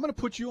 Okay, I'm going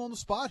to put you on the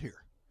spot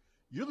here.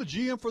 You're the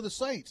GM for the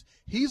Saints.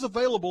 He's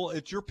available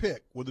at your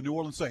pick with the New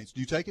Orleans Saints. Do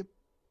you take him?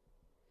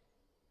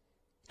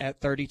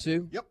 At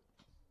 32? Yep.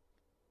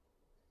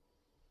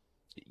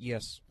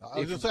 Yes. I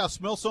was going to say, I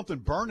smell something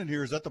burning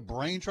here. Is that the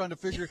brain trying to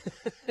figure?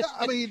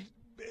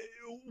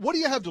 What do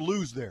you have to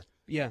lose there?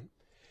 Yeah.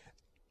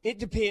 It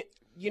depends.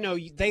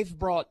 They've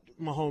brought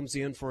Mahomes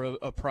in for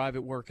a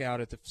private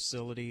workout at the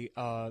facility.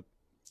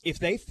 If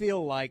they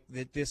feel like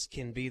that this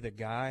can be the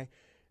guy,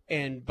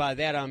 and by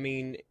that I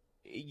mean,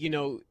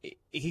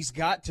 he's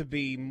got to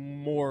be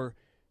more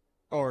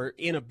or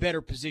in a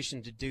better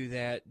position to do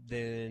that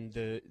than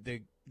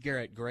the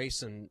Garrett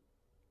Grayson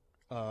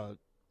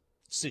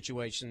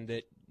situation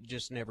that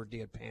just never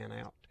did pan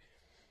out.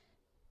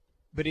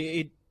 But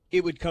it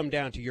would come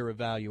down to your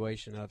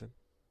evaluation of him.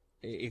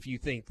 If you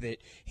think that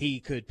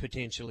he could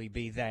potentially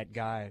be that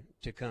guy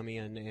to come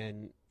in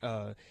and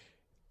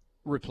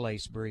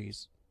replace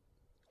Breeze.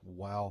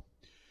 Wow.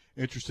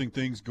 Interesting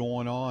things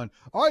going on.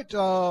 All right,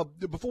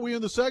 before we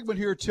end the segment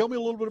here, tell me a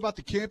little bit about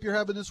the camp you're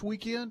having this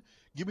weekend.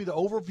 Give me the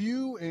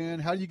overview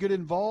and how you get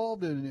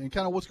involved and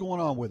kind of what's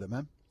going on with it,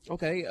 man.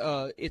 Okay,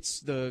 it's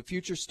the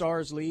Future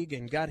Stars League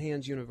and God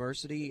Hands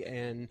University,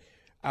 and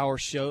our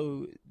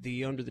show,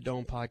 the Under the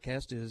Dome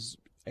podcast, is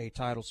a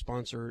title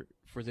sponsor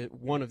for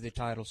one of the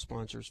title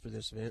sponsors for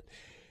this event.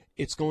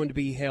 It's going to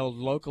be held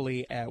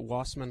locally at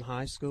Wassman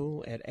High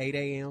School at 8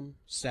 a.m.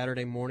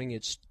 Saturday morning.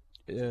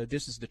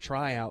 This is the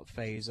tryout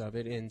phase of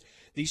it, and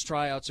these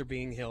tryouts are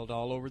being held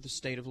all over the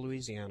state of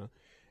Louisiana.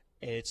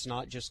 It's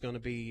not just going to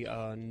be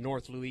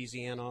North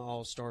Louisiana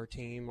All-Star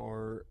team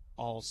or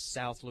all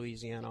South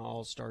Louisiana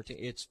All-Star team.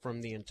 It's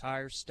from the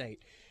entire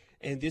state,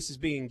 and this is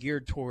being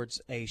geared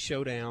towards a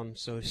showdown,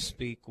 so to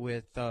speak,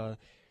 with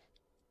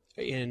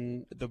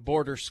in the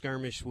border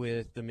skirmish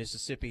with the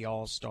Mississippi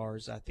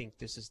All-Stars. I think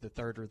this is the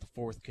 3rd or the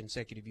 4th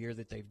consecutive year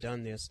that they've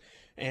done this.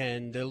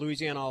 And the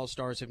Louisiana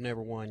All-Stars have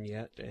never won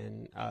yet.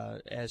 And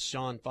as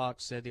Sean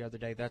Fox said the other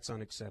day, that's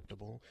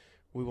unacceptable.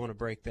 We want to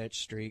break that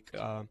streak.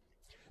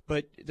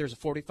 But there's a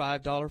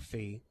 $45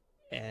 fee,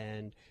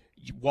 and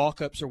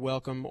walk-ups are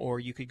welcome, or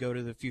you could go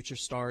to the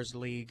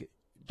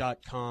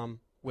FutureStarsLeague.com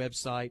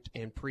website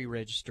and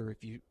pre-register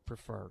if you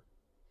prefer.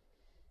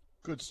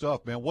 Good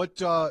stuff, man. What?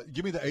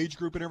 Give me the age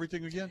group and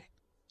everything again.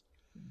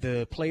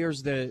 The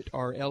players that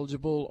are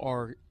eligible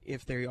are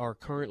if they are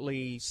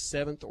currently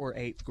 7th or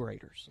 8th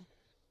graders.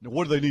 Now,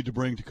 what do they need to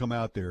bring to come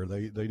out there?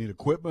 They need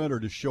equipment, or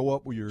just show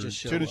up with your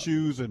tennis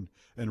shoes and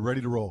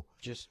ready to roll?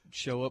 Just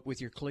show up with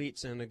your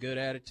cleats and a good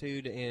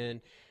attitude and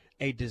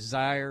a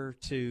desire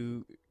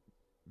to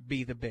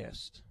be the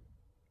best.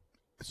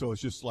 So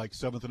it's just like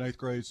 7th and 8th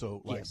grade.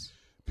 So like. Yes.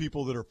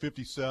 People that are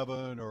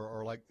 57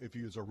 or like if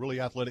he was a really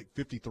athletic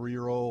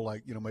 53-year-old,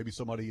 like, maybe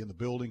somebody in the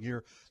building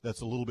here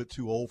that's a little bit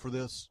too old for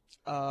this?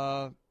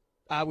 I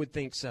would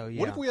think so, yeah.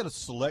 What if we had a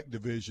select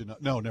division?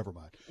 No, never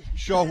mind.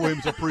 Sean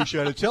Williams,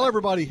 appreciate it. Tell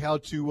everybody how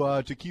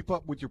to keep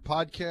up with your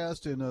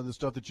podcast and the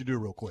stuff that you do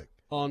real quick.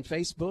 On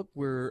Facebook,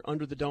 we're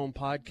Under the Dome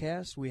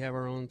Podcast. We have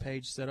our own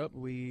page set up.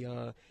 We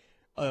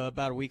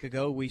about a week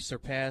ago, we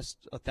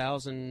surpassed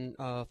 1,000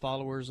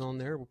 followers on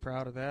there. We're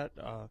proud of that.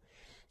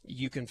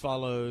 You can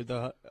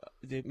follow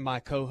my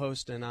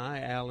co-host and I,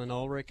 Alan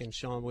Ulrich and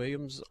Sean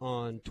Williams,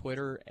 on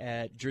Twitter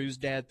at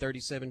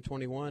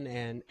DrewsDad3721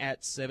 and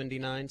at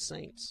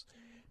 79Saints.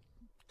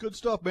 Good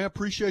stuff, man.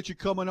 Appreciate you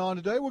coming on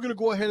today. We're going to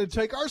go ahead and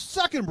take our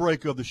second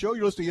break of the show.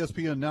 You're listening to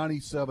ESPN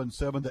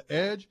 97.7 The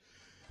Edge.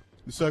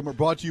 The segment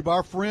brought to you by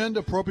our friend,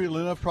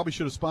 appropriately enough, probably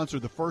should have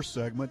sponsored the first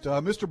segment,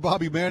 Mr.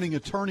 Bobby Manning,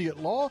 attorney at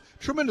law,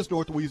 tremendous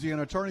North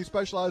Louisiana attorney,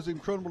 specializing in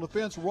criminal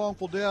defense,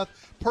 wrongful death,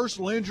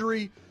 personal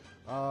injury,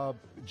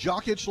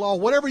 jock itch law,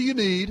 whatever you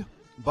need.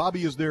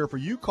 Bobby is there for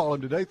you. Call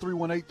him today,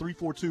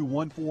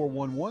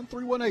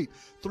 318-342-1411,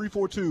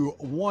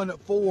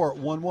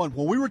 318-342-1411.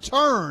 When we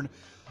return,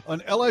 an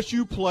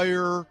LSU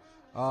player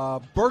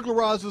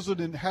burglarizes an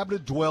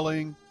inhabited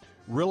dwelling,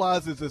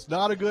 realizes it's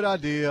not a good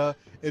idea,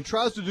 and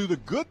tries to do the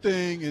good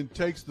thing and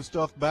takes the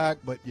stuff back,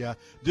 but, yeah,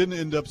 didn't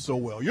end up so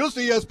well. You'll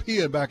see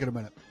ESPN back in a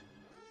minute.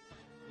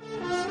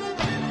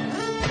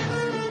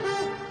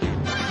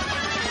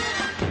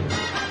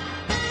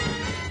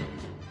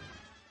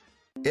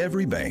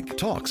 Every bank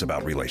talks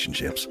about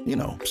relationships. You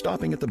know,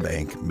 stopping at the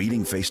bank,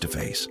 meeting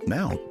face-to-face.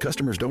 Now,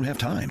 customers don't have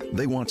time.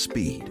 They want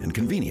speed and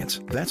convenience.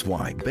 That's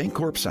why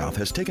Bancorp South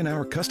has taken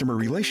our customer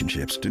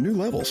relationships to new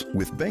levels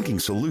with banking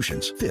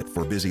solutions fit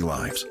for busy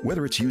lives.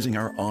 Whether it's using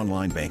our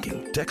online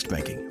banking, text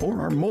banking,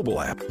 or our mobile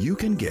app, you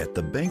can get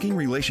the banking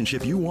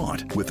relationship you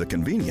want with the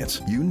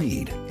convenience you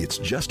need. It's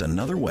just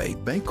another way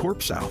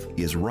Bancorp South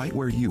is right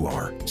where you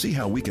are. See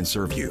how we can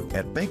serve you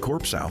at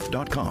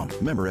bancorpsouth.com.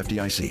 Member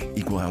FDIC,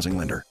 Equal Housing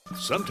Lender.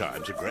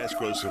 Sometimes the grass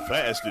grows so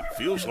fast it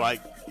feels like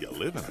you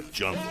live in a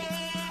jungle.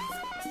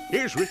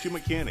 Here's Richie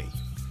McKinney.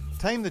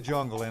 Tame the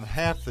jungle in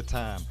half the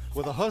time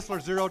with a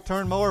Hustler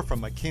zero-turn mower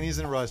from McKinney's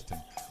in Ruston.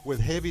 With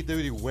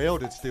heavy-duty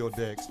welded steel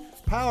decks,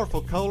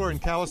 powerful Kohler and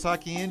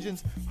Kawasaki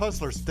engines,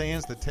 Hustler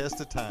stands the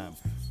test of time.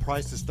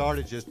 Prices start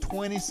at just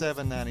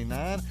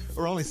 $27.99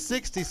 or only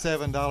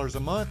 $67 a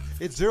month.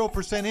 It's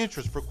 0%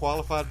 interest for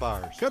qualified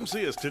buyers. Come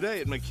see us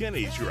today at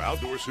McKinney's, your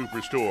outdoor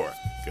superstore,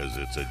 because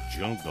it's a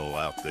jungle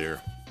out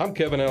there. I'm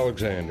Kevin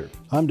Alexander.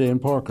 I'm Dan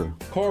Parker.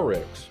 Car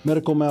wrecks.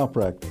 Medical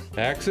malpractice.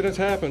 Accidents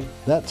happen.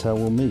 That's how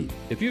we'll meet.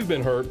 If you've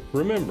been hurt,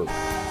 remember.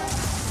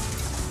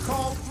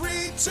 Call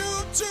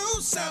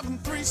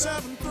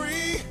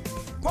 322-7373.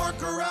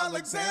 Parker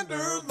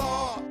Alexander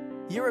Law.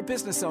 You're a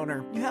business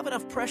owner. You have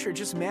enough pressure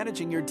just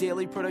managing your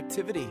daily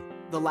productivity.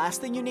 The last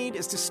thing you need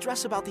is to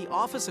stress about the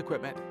office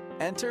equipment.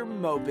 Enter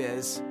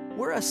MoBiz.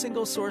 We're a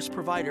single source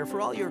provider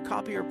for all your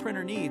copier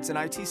printer needs and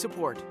IT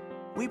support.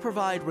 We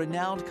provide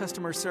renowned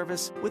customer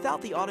service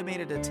without the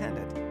automated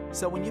attendant.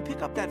 So when you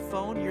pick up that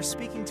phone, you're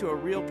speaking to a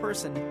real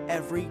person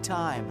every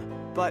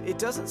time. But it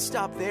doesn't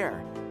stop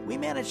there. We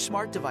manage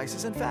smart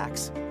devices and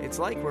fax. It's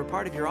like we're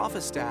part of your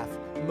office staff.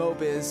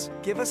 MoBiz,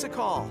 give us a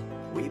call.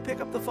 We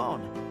pick up the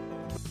phone.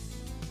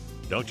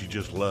 Don't you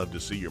just love to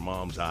see your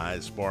mom's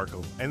eyes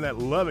sparkle and that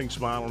loving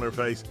smile on her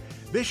face?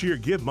 This year,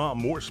 give Mom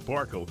more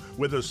sparkle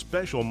with a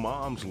special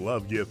Mom's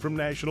Love gift from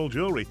National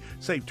Jewelry.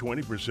 Save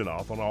 20%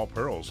 off on all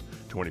pearls,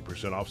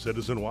 20% off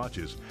Citizen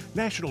watches.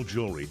 National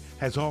Jewelry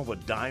has all the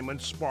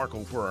diamond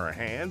sparkle for her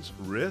hands,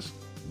 wrists,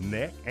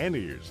 neck, and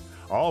ears.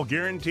 All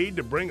guaranteed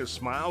to bring a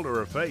smile to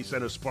her face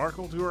and a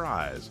sparkle to her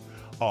eyes.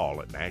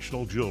 All at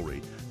National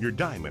Jewelry, your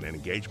diamond and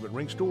engagement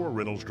ring store,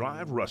 Reynolds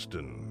Drive,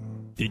 Ruston.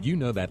 Did you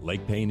know that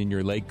leg pain in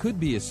your leg could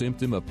be a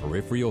symptom of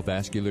peripheral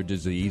vascular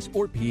disease,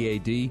 or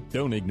PAD?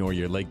 Don't ignore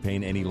your leg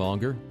pain any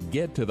longer.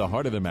 Get to the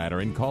heart of the matter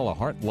and call a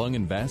heart, lung,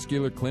 and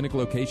vascular clinic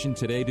location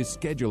today to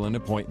schedule an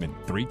appointment.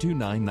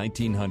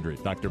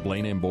 329-1900. Dr.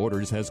 Blaine M.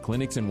 Borders has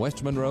clinics in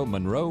West Monroe,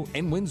 Monroe,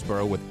 and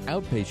Winsboro with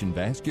outpatient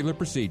vascular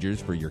procedures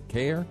for your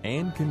care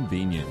and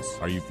convenience.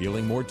 Are you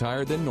feeling more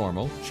tired than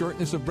normal,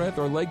 shortness of breath,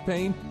 or leg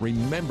pain?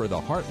 Remember the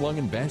Heart, Lung,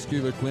 and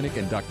Vascular Clinic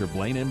and Dr.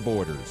 Blaine M.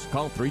 Borders.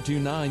 Call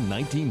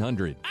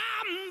 329-1900.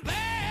 I'm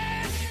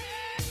back,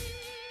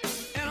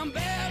 and I'm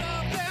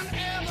better than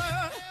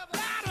ever.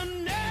 Got a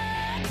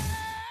knack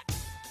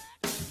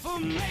for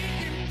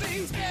making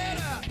things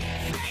better.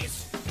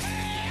 Face,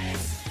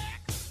 face,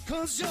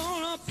 'cause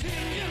your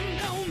opinion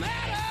don't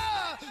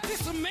matter.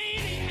 This a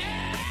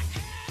maniac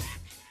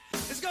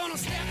is gonna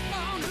step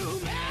on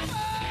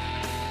whomever.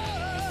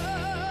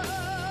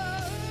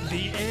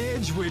 The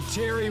Edge with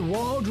Terry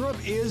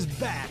Waldrop is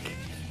back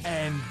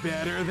and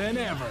better than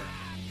ever.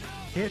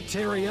 Hit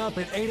Terry up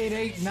at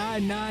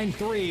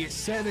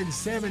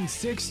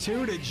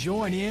 888-993-7762 to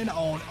join in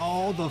on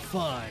all the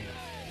fun.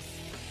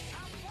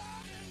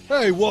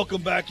 Hey,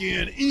 welcome back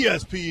in.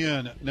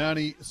 ESPN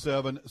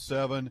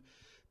 97.7.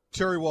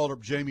 Terry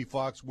Waldrop, Jamie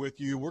Foxx with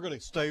you. We're going to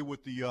stay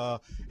with the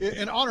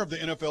in honor of the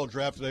NFL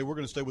draft today, we're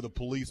going to stay with a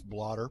police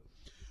blotter.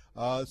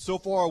 So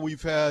far,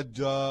 we've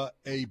had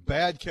a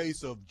bad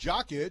case of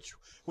jock itch,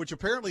 which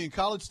apparently in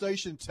College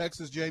Station,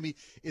 Texas, Jamie,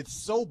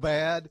 it's so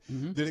bad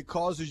that it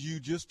causes you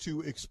just to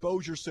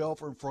expose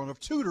yourself in front of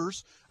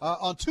tutors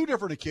on two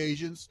different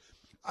occasions.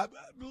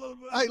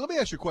 Hey, let me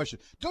ask you a question.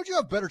 Don't you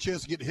have a better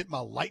chance of getting hit by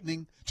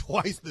lightning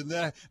twice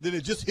than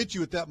it just hit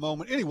you at that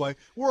moment? Anyway,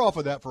 we're off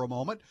of that for a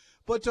moment.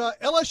 But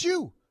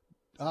LSU,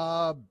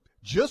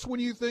 just when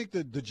you think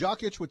that the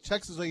jock itch with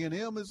Texas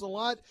A&M is a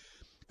lot,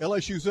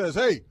 LSU says,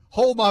 hey,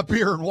 hold my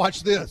beer and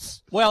watch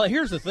this. Well,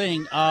 here's the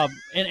thing,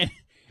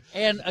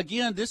 and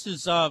again, this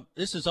is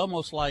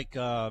almost like,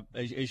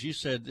 as you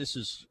said, this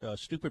is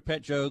stupid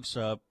pet jokes,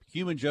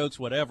 human jokes,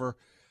 whatever.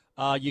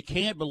 You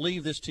can't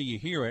believe this till you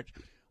hear it.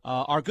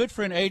 Our good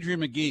friend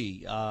Adrian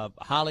McGee,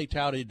 highly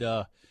touted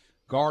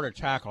guard or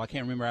tackle. I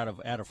can't remember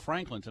out of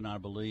Franklin tonight, I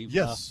believe.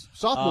 Yes,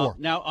 sophomore.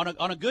 Now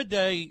on a good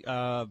day,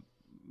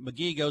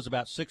 McGee goes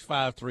about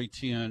 6'5",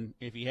 310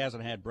 if he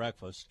hasn't had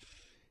breakfast,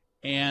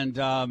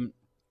 and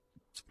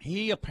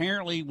he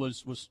apparently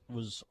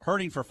was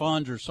hurting for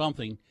funds or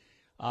something.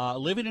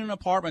 Living in an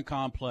apartment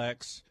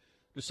complex,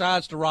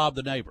 decides to rob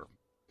the neighbor.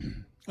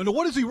 And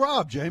what does he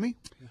rob, Jamie?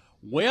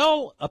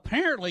 Well,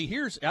 apparently,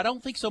 I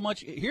don't think so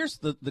much. Here's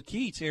the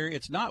key, Terry.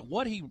 It's not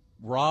what he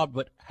robbed,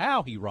 but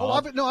how he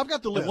robbed. I've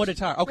got the list. What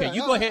entire? Okay, yeah,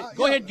 you go ahead.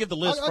 Go ahead and give the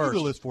list I'll first.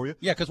 give the list for you.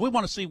 Yeah, because we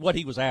want to see what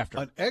he was after.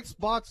 An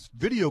Xbox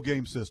video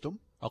game system.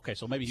 Okay,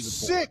 so maybe he was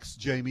 6,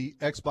 Jamie,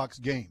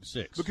 Xbox games.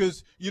 6.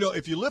 Because,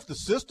 if you lift the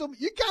system,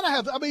 you got to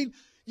have,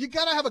 you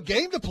got to have a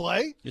game to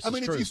play. This if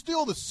is true. you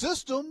steal the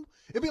system,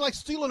 it'd be like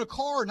stealing a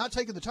car and not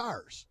taking the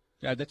tires.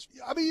 Yeah, that's.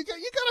 You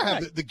got to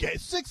have the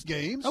 6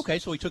 games. Okay,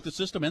 so he took the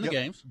system and the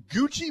games.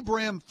 Gucci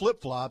brand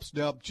flip flops.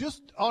 Now,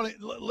 just on it,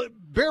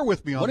 bear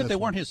with me on this. What if they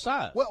weren't his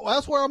size? Well,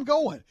 that's where I'm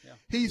going. Yeah.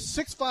 He's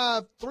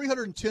 6'5",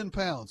 310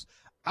 pounds.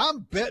 I'm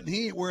betting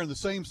he ain't wearing the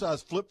same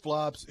size flip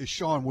flops as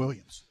Sean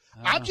Williams.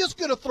 I'm just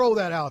going to throw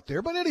that out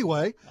there. But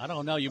anyway, I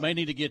don't know. You may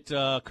need to get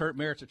Kurt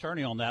Merritt's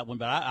attorney on that one.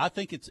 But I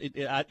think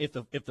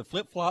if the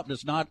flip flop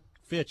does not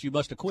fit, you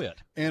must have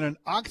quit. And an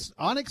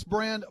Onyx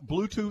brand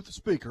Bluetooth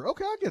speaker.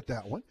 Okay, I get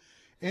that one.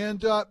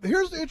 And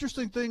here's the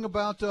interesting thing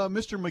about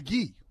Mr.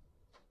 McGee.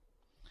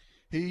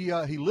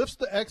 He lifts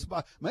the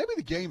Xbox. Maybe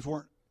the games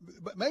weren't,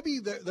 but maybe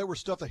there was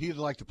stuff that he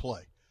didn't like to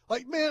play.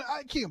 Like, man,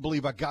 I can't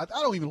believe I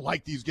don't even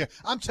like these games.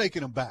 I'm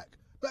taking them back.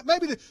 But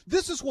maybe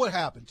this is what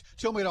happened.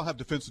 Tell me I don't have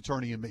defense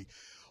attorney in me.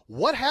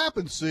 What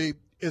happened, see,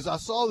 is I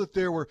saw that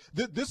there were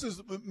this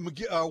is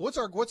what's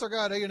our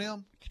guy at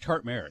A&M?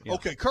 Kurt Merritt. Yeah.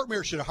 Okay, Kurt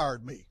Merritt should have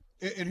hired me.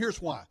 And here's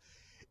why.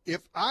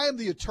 If I am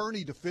the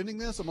attorney defending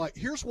this, I'm like,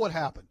 here's what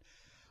happened.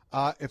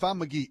 If I'm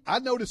McGee, I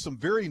noticed some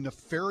very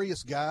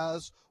nefarious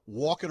guys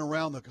walking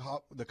around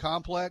the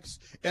complex,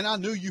 and I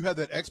knew you had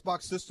that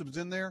Xbox systems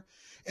in there.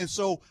 And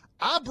so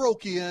I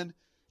broke in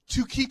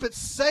to keep it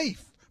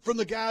safe from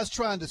the guys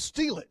trying to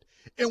steal it.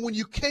 And when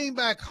you came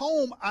back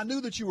home, I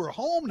knew that you were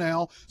home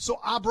now, so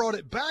I brought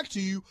it back to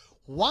you.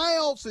 Why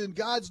else in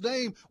God's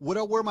name would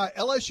I wear my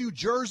LSU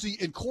jersey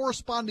in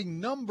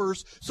corresponding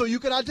numbers so you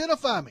could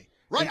identify me?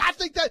 Right? I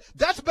think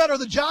that's better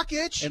than jock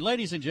itch. And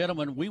ladies and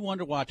gentlemen, we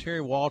wonder why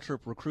Terry Waldrop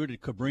recruited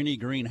Cabrini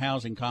Green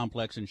Housing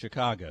Complex in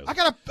Chicago. I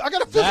got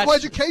a physical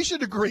education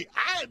degree.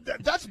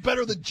 That's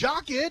better than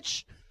jock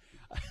itch.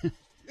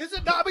 Is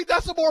it not? I mean,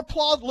 that's a more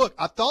plausible. Look,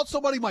 I thought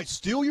somebody might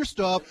steal your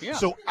stuff,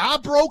 so I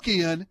broke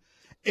in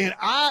and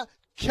I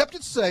kept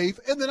it safe,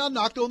 and then I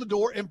knocked on the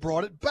door and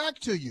brought it back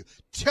to you.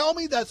 Tell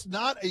me that's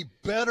not a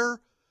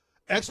better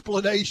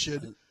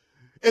explanation.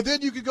 And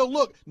then you could go,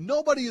 look,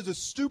 nobody is as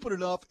stupid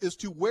enough as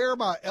to wear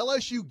my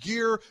LSU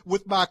gear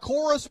with my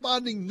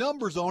corresponding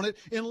numbers on it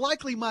and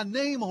likely my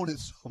name on it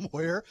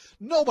somewhere.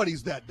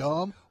 Nobody's that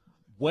dumb.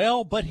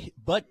 Well, but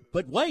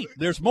wait,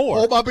 there's more.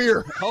 Hold my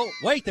beer. Oh,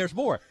 wait, there's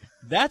more.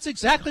 That's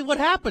exactly what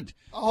happened.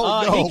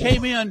 Oh, no. He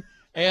came in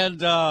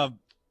and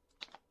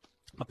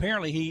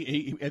apparently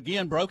he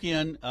again broke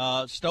in,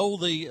 stole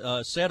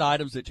the said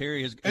items that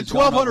Terry has. And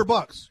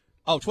 $1,200.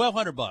 Oh,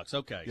 $1,200.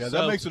 Okay. Yeah,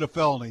 that makes it a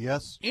felony.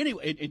 Yes.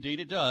 Anyway,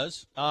 indeed it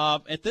does.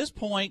 At this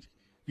point,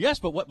 yes,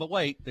 but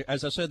wait.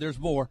 As I said, there's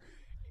more.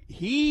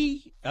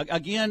 He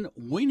again,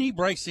 when he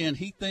breaks in,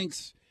 he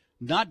thinks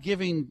not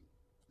giving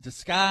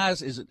disguise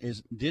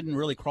didn't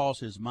really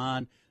cross his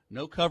mind.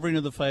 No covering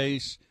of the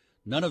face,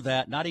 none of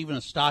that. Not even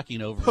a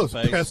stocking over Those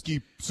his face.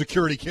 pesky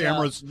security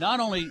cameras. Not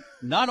only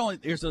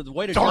there's a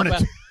way to Darn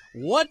jump it.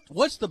 out.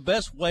 What's the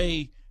best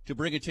way to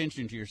bring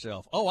attention to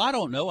yourself? Oh, I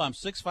don't know. I'm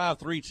 6'5",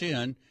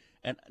 310.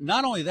 And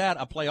not only that,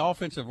 I play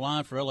offensive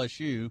line for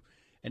LSU.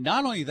 And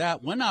not only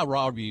that, when I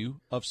rob you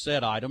of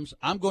said items,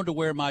 I'm going to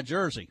wear my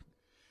jersey.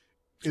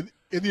 In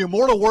the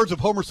immortal words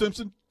of Homer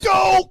Simpson,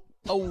 go!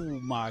 Oh,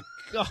 my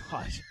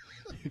God.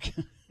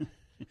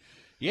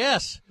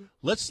 Yes.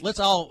 Let's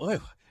all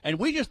 – and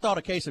we just thought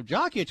a case of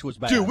jock itch was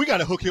bad. Dude, we got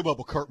to hook him up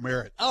with Kurt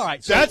Merritt. All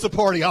right. So that's a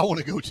party I want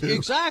to go to.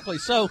 Exactly.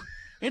 So,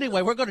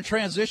 anyway, we're going to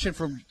transition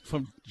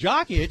from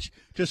jock itch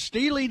to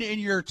stealing in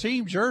your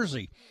team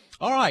jersey.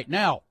 All right.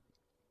 Now,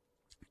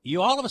 you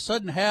all of a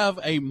sudden have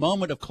a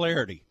moment of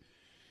clarity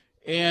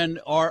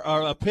or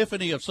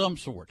epiphany of some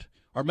sort.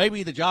 Or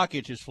maybe the jock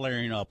itch is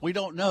flaring up. We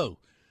don't know.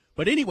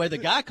 But anyway, the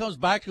guy comes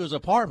back to his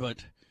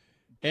apartment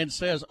and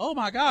says, oh,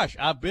 my gosh,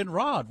 I've been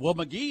robbed. Well,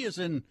 McGee is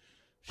in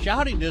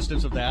shouting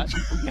distance of that.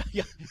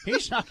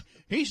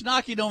 He's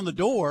knocking on the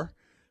door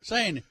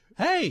saying,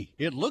 hey,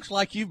 it looks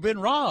like you've been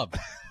robbed.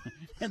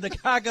 And the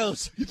guy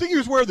goes, you think he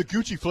was wearing the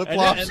Gucci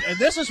flip-flops? And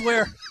this is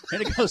where,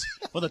 and he goes,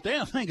 well, the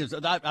damn thing is,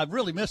 I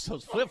really missed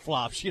those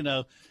flip-flops, you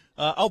know.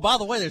 Oh, by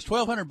the way, there's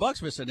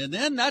 $1,200 missing. And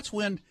then that's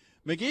when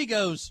McGee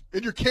goes.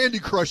 In your Candy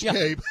Crush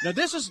game. Now,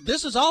 this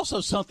is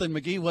also something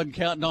McGee wasn't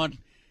counting on.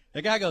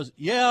 The guy goes,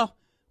 yeah,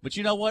 but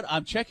you know what?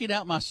 I'm checking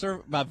out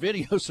my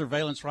video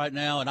surveillance right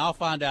now, and I'll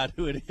find out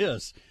who it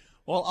is.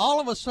 Well, all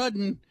of a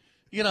sudden,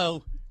 you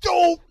know,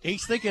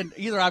 He's thinking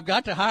either I've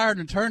got to hire an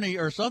attorney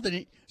or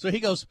something. So he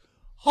goes,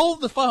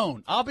 hold the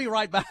phone. I'll be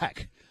right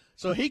back.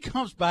 So he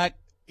comes back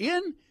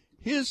in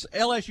his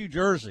LSU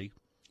jersey.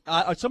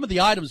 Some of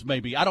the items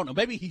maybe, I don't know.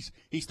 Maybe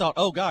he's thought,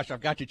 oh, gosh,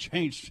 I've got to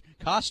change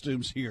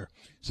costumes here.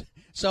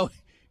 So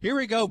here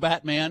we go,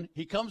 Batman.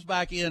 He comes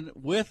back in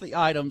with the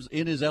items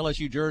in his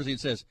LSU jersey and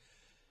says,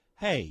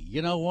 hey,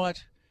 you know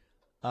what?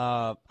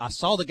 I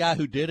saw the guy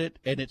who did it,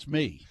 and it's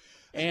me.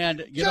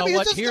 And you know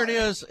what? Here it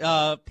is.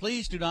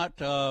 Please do not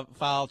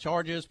file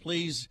charges.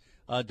 Please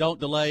don't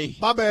delay.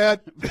 My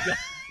bad.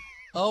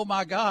 Oh,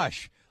 my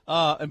gosh.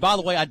 And by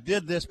the way, I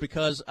did this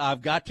because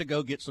I've got to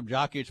go get some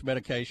jock itch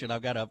medication.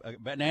 I've got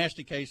a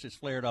nasty case that's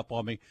flared up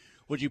on me.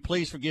 Would you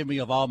please forgive me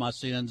of all my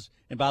sins?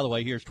 And by the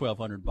way, here's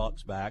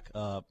 $1,200 back.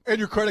 And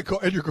your credit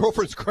card, and your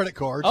girlfriend's credit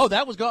card. Oh,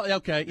 that was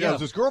okay. Yeah, it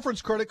was his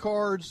girlfriend's credit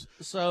cards.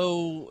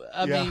 So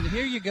I mean,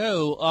 here you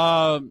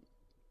go.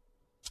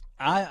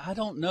 I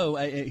don't know.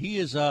 He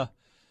is I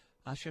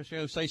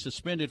shall say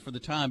suspended for the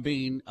time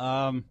being.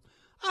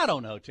 I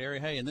don't know, Terry.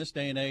 Hey, in this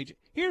day and age,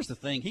 here's the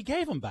thing: he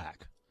gave them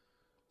back.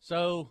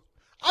 So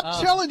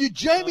I'm telling you,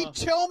 Jamie,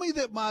 tell me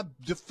that my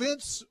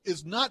defense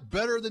is not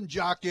better than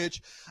jock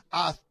itch.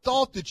 I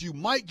thought that you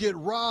might get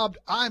robbed.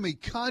 I'm a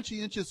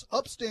conscientious,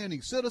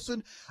 upstanding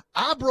citizen.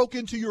 I broke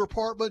into your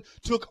apartment,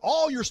 took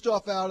all your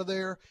stuff out of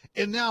there,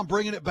 and now I'm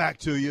bringing it back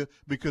to you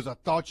because I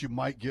thought you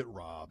might get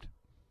robbed.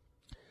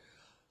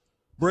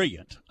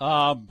 Brilliant.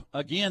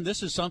 Again,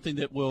 this is something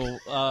that will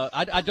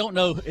I don't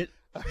know.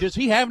 Does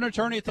he have an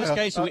attorney at this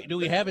case? Do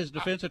we have his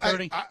defense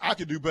attorney? I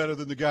could do better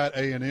than the guy at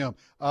A&M.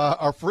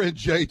 Our friend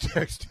Jay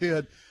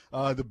texted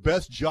the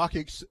best jock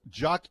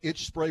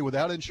itch spray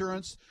without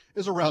insurance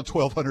is around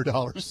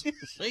 $1,200.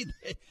 See,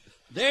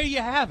 there you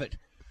have it.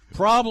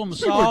 Problem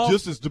solved. We're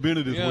just as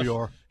demented as we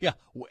are. Yeah.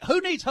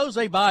 Who needs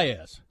Jose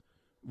Baez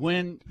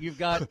when you've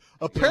got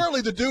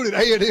apparently the dude at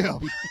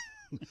A&M.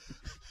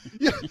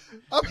 Yeah,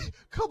 I mean,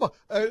 come on.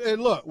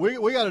 And look,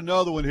 we got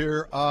another one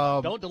here.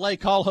 Don't delay.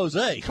 Call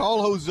Jose.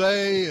 Call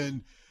Jose.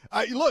 And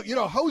look,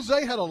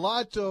 Jose had a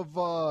lot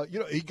of,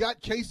 he got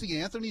Casey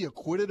Anthony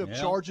acquitted of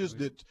charges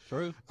that,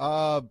 true.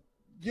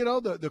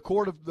 The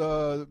court of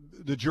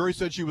the jury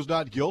said she was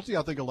not guilty.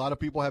 I think a lot of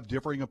people have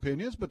differing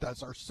opinions, but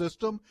that's our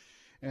system.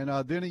 And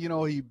then,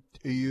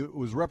 he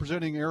was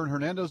representing Aaron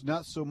Hernandez,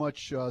 not so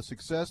much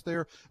success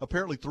there.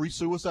 Apparently 3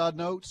 suicide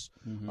notes,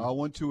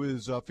 one to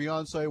his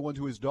fiancée, one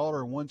to his daughter,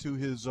 and one to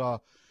his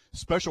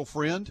special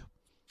friend,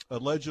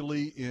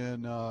 allegedly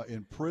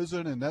in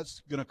prison. And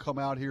that's going to come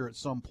out here at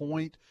some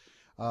point.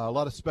 A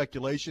lot of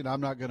speculation.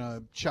 I'm not going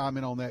to chime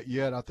in on that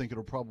yet. I think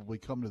it'll probably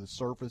come to the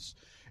surface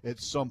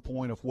at some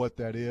point of what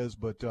that is.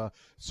 But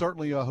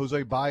certainly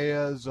Jose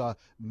Baez,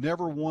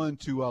 never one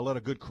to let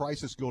a good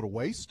crisis go to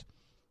waste.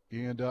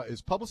 And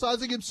is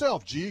publicizing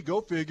himself. Gee, go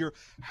figure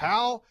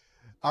how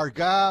our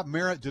guy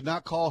Merritt did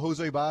not call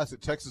Jose Baez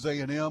at Texas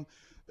A&M.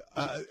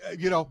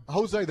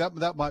 Jose,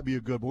 that might be a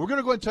good one. We're going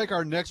to go ahead and take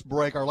our next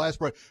break, our last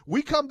break.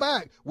 We come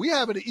back. We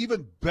have an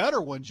even better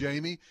one,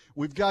 Jamie.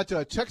 We've got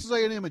Texas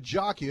A&M and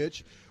jock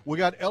itch. We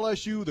got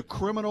LSU, the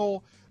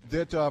criminal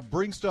that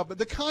brings stuff,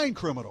 the kind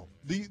criminal,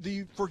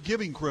 the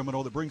forgiving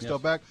criminal that brings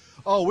stuff back.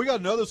 Oh, we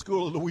got another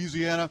school in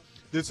Louisiana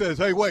that says,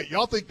 hey, wait,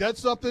 y'all think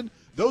that's something?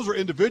 Those are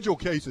individual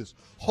cases.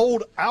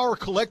 Hold our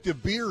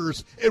collective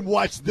beers and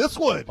watch this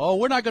one. Oh,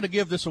 we're not going to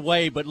give this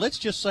away, but let's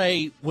just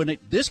say when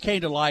this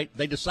came to light,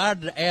 they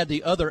decided to add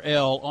the other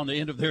L on the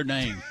end of their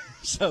name.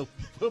 So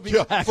we'll be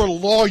back. For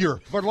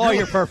lawyer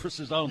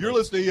purposes only. You're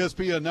listening to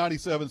ESPN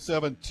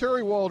 97.7.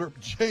 Terry Waldrop,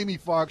 Jamie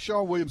Foxx,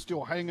 Sean Williams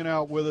still hanging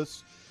out with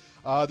us.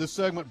 This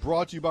segment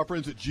brought to you by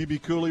friends at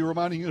GB Cooley,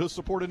 reminding you to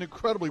support an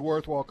incredibly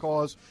worthwhile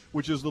cause,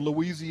 which is the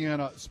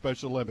Louisiana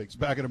Special Olympics.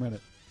 Back in a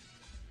minute.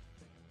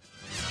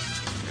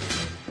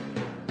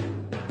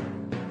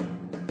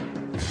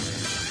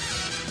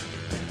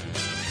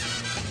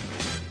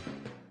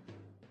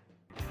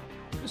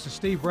 This is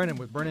Steve Brennan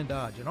with Brennan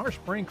Dodge, and our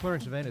spring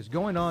clearance event is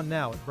going on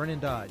now at Brennan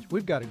Dodge.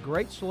 We've got a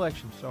great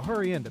selection, so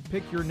hurry in to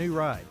pick your new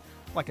ride.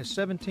 Like a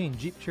 17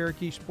 Jeep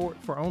Cherokee Sport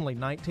for only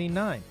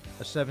 $19,900,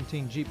 a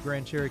 17 Jeep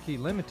Grand Cherokee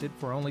Limited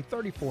for only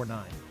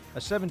 $34,900,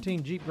 a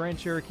 17 Jeep Grand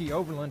Cherokee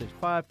Overland is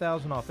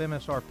 $5,000 off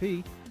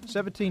MSRP,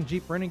 17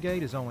 Jeep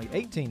Renegade is only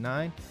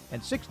 $18,900,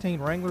 and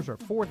 16 Wranglers are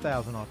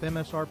 $4,000 off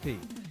MSRP.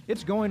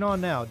 It's going on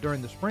now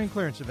during the spring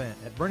clearance event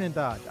at Brennan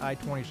Dodge,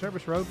 I-20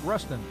 Service Road,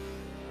 Ruston.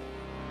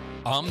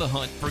 On the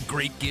hunt for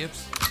great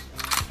gifts?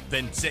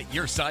 Then set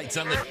your sights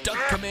on the Duck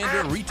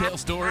Commander retail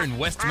store in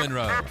West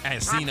Monroe.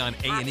 As seen on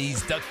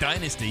A&E's Duck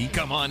Dynasty,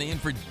 come on in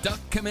for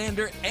Duck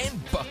Commander and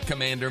Buck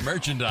Commander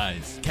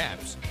merchandise.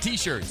 Caps,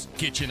 t-shirts,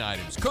 kitchen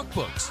items,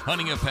 cookbooks,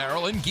 hunting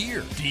apparel and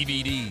gear,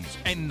 DVDs,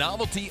 and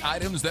novelty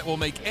items that will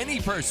make any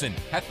person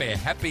happy,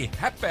 happy,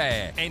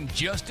 happy. And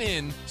just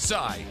in,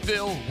 Cy,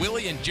 Phil,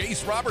 Willie, and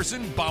Jace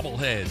Robertson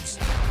bobbleheads.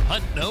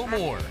 Hunt no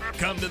more.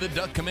 Come to the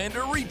Duck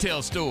Commander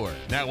retail store.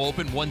 Now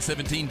open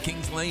 117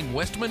 Kings Lane,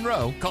 West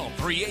Monroe. Call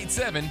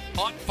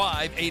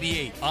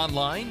 387-588.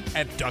 Online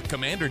at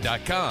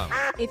duckcommander.com.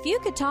 If you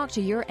could talk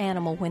to your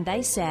animal when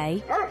they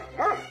say,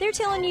 They're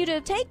telling you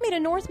to take me to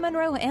North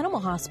Monroe Animal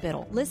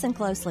Hospital. Listen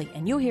closely,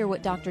 and you'll hear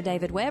what Dr.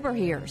 David Weber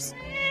hears.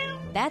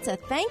 That's a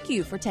thank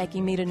you for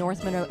taking me to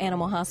North Monroe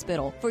Animal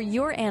Hospital. For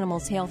your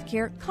animal's health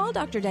care, call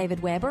Dr.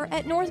 David Weber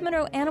at North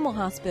Monroe Animal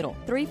Hospital,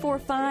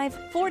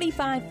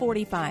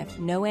 345-4545.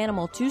 No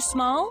animal too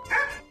small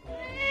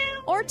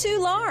or too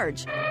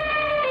large.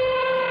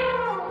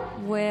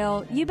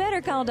 Well, you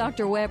better call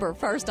Dr. Weber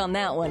first on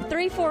that one,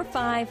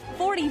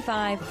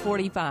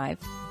 345-4545.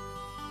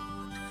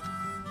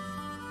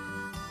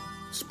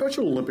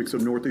 Special Olympics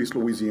of Northeast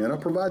Louisiana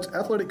provides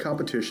athletic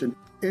competition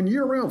and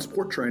year-round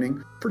sport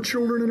training for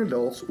children and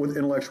adults with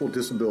intellectual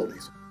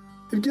disabilities.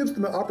 It gives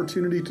them the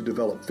opportunity to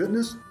develop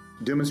fitness,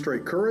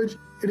 demonstrate courage,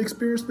 and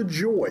experience the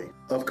joy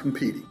of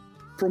competing.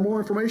 For more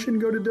information,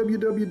 go to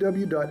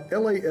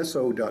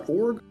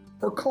www.laso.org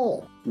or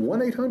call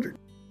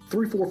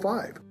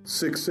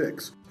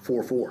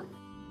 1-800-345-6644.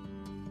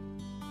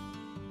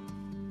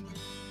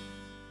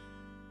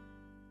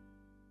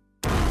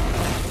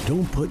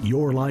 Don't put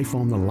your life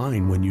on the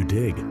line when you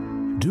dig.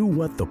 Do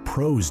what the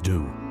pros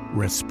do.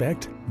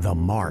 Respect the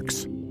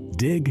marks.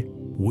 Dig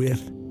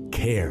with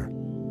care.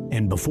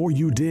 And before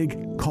you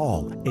dig,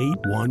 call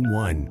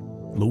 811.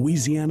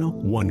 Louisiana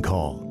One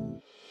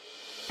Call.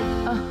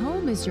 A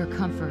home is your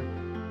comfort,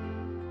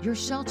 your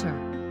shelter.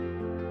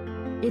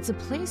 It's a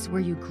place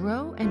where you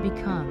grow and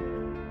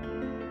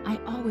become. I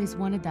always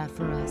wanted that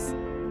for us.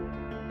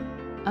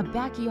 A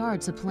backyard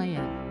to play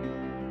in.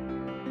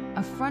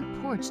 A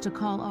front porch to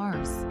call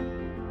ours.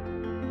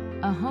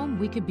 A home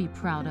we could be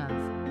proud of.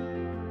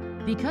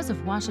 Because of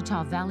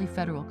Ouachita Valley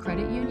Federal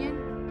Credit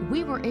Union,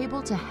 we were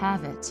able to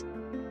have it.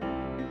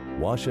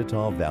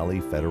 Ouachita Valley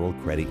Federal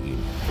Credit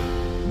Union,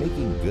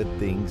 making good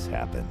things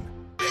happen.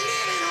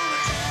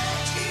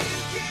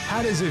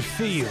 How does it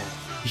feel?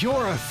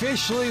 You're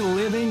officially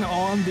living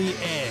on the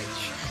edge.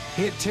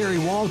 Hit Terry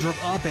Waldrop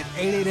up at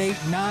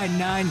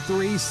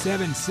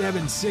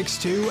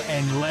 888-993-7762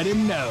 and let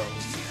him know.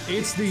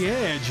 It's The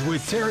Edge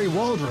with Terry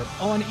Waldrop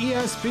on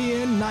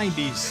ESPN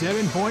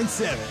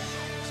 97.7.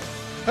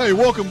 Hey,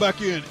 welcome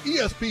back in.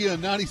 ESPN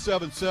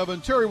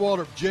 97.7. Terry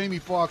Waldrop, Jamie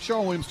Foxx,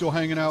 Sean Williams still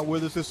hanging out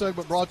with us. This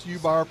segment brought to you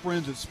by our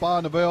friends at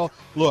Spa Novell.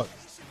 Look,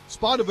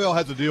 Spa Novell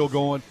has a deal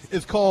going.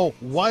 It's called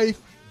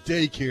Wife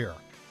Daycare.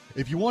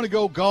 If you want to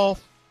go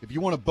golf, if you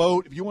want to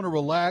boat, if you want to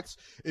relax,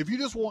 if you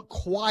just want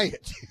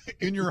quiet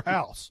in your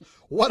house,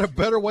 what a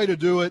better way to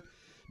do it.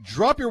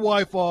 Drop your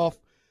wife off.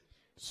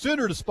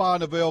 Send her to Spa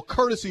Novell,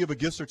 courtesy of a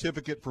gift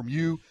certificate from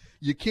you.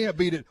 You can't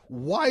beat it.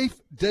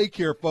 Wife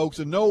Daycare, folks.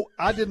 And no,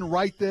 I didn't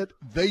write that.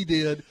 They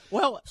did.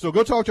 Well, so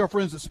go talk to our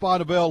friends at Spa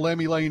Novell,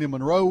 Lammy Lane in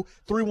Monroe,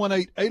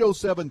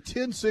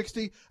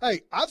 318-807-1060.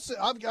 Hey,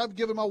 I've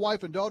given my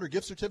wife and daughter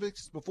gift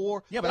certificates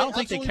before. Yeah, but I don't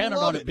think they counted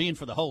on it being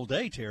for the whole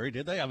day, Terry,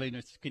 did they? I mean,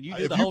 can you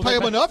do the whole day? If you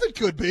pay them enough, it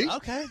could be.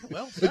 Okay,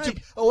 well,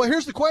 well,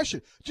 here's the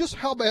question. Just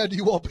how bad do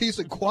you want peace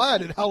and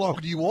quiet, and how long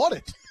do you want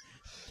it?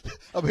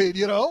 I mean,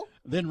 you know.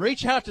 Then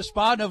reach out to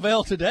Spa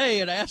Novell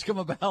today and ask them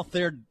about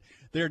their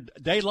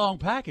day-long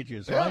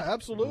packages, right? Yeah,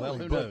 absolutely. Well,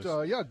 who but,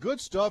 knows? yeah, good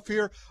stuff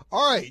here.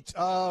 All right.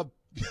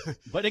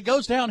 But it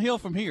goes downhill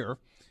from here.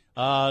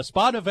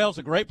 Spa Novell's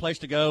a great place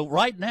to go.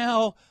 Right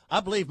now, I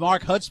believe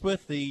Mark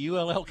Hudspeth, the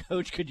ULL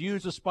coach, could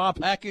use a spa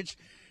package,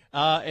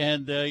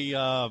 and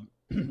the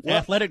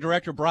athletic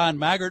director, Brian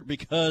Maggart,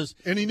 because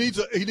 – And he needs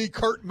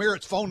Kurt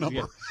Merritt's phone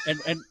number. Yeah,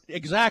 and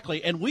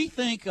exactly. And we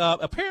think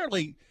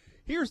apparently –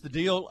 here's the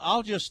deal.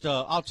 I'll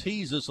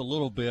tease this a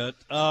little bit.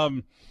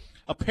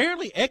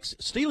 Apparently,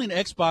 stealing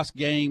Xbox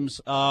games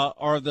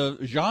are the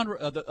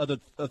genre, the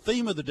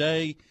theme of the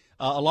day,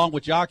 along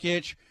with jock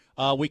itch.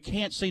 We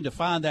can't seem to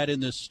find that in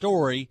this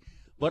story,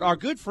 but our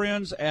good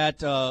friends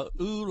at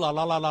Ooh La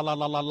La La La La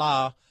La La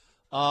La,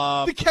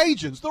 the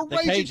Cajuns, the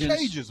Raging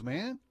Cajuns,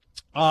 man.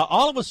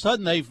 All of a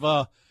sudden, they've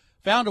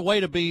found a way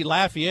to be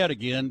Lafayette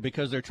again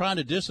because they're trying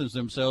to distance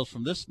themselves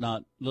from this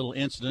little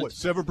incident. What,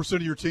 7%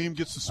 of your team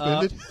gets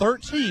suspended?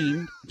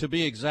 13 to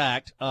be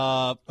exact.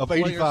 Of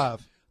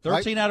 85.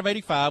 13 out of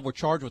 85 were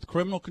charged with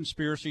criminal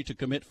conspiracy to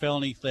commit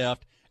felony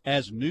theft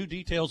as new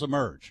details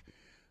emerge,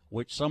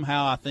 which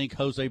somehow I think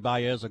Jose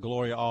Baez or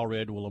Gloria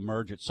Allred will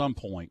emerge at some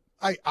point.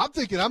 I'm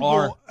thinking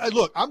going. Hey,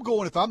 look, I'm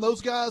going. If I'm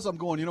those guys, I'm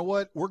going. You know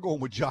what? We're going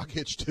with jock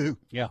itch too.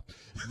 Yeah.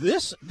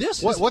 This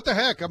what the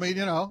heck? I mean,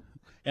 you know.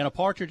 And a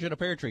partridge in a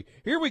pear tree.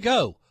 Here we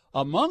go.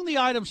 Among the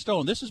items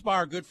stolen, this is by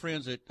our good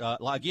friends at,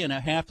 again,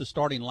 half the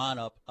starting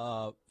lineup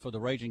for the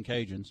Raging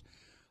Cajuns.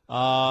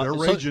 They're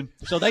raging.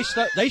 So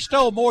they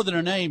stole more than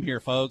a name here,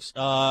 folks,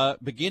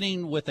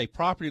 beginning with a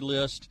property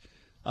list.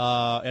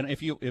 And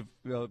if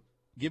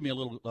give me a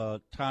little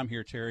time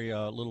here, Terry,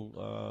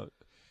 one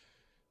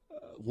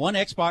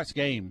Xbox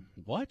game.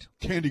 What?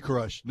 Candy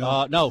Crush.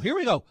 No, here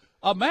we go.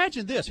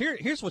 Imagine this.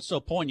 Here's what's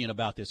so poignant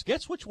about this.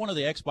 Guess which one of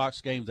the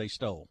Xbox games they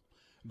stole?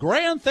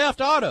 Grand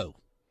Theft Auto.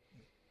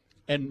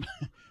 And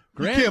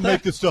you can't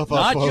make this stuff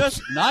up,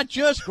 folks. Not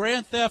just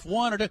Grand Theft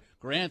 1 or 2,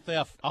 Grand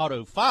Theft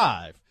Auto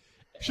 5.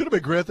 Should have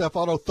been Grand Theft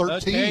Auto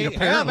 13, okay,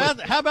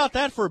 apparently. How about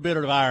that for a bit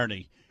of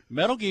irony?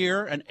 Metal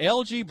Gear, an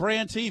LG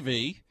brand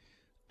TV,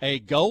 a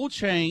gold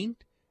chain,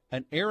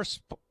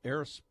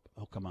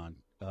 oh, come on.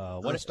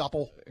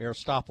 Aristotle.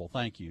 Aristotle,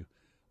 thank you.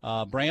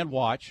 Brand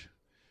watch.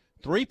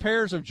 3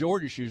 pairs of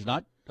Jordan shoes,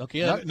 not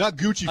Gucci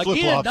flip-flops.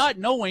 Again, not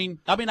knowing.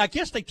 I mean, I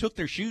guess they took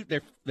their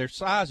their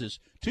sizes.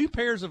 2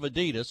 pairs of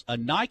Adidas, a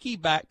Nike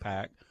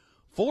backpack,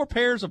 4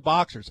 pairs of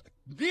boxers.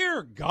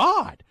 Dear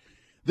God.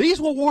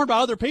 These were worn by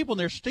other people, and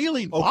they're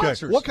stealing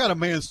boxers. What kind of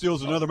man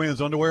steals another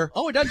man's underwear?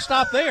 Oh, it doesn't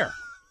stop there.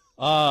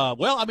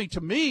 Well, I mean,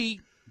 to me,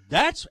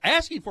 that's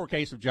asking for a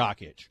case of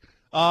jock itch.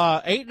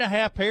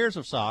 8.5 pairs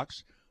of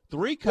socks,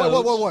 3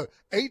 coats. Whoa.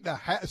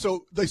 8.5.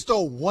 So they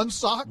stole 1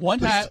 sock?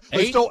 They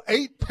 8 stole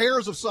 8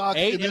 pairs of socks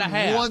and then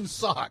 8.5. 1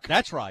 sock.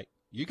 That's right.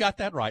 You got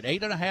that right.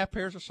 8.5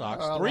 pairs of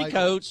socks, I 3 like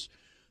coats,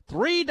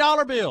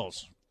 $3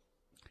 bills.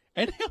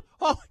 And,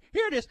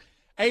 here it is,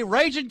 a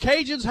Raging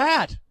Cajuns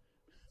hat.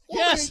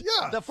 Yes,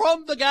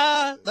 from the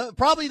guy,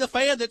 probably the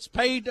fan that's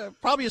paid,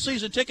 probably a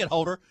season ticket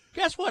holder.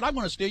 Guess what? I'm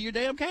going to steal your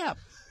damn cap.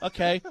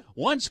 Okay,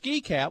 1 ski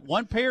cap,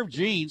 1 pair of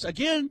jeans.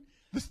 Again,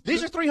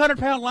 these are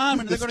 300-pound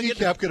linemen. The ski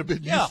cap could have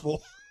been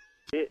useful.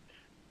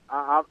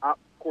 Of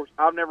course,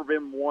 I've never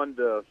been one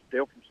to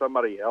steal from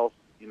somebody else.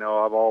 You know,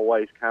 I've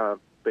always kind of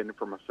been it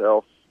for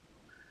myself.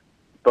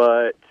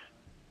 But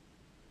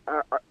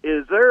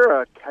is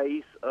there a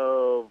case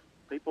of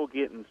people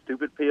getting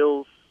stupid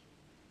pills?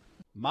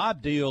 My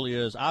deal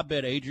is I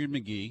bet Adrian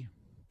McGee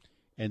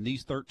and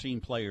these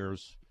 13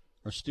 players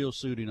are still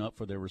suiting up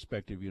for their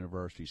respective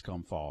universities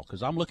come fall.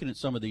 Because I'm looking at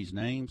some of these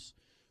names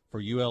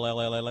for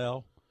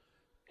ULLLL,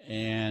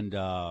 and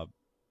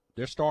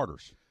they're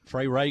starters.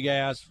 Trey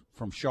Ragaz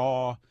from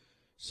Shaw,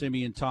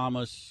 Simeon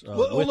Thomas,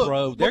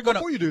 Withrow.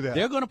 Before you do that,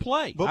 they're going to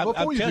play. But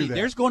before you do that,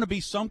 there's going to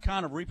be some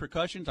kind of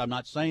repercussions. I'm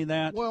not saying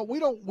that. Well, we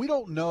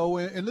don't know,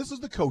 and this is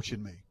the coach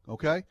in me,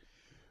 okay?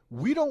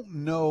 We don't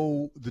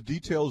know the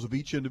details of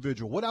each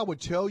individual. What I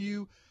would tell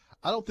you,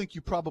 I don't think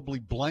you probably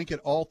blanket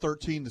all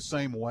 13 the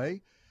same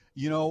way.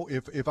 You know,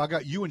 if I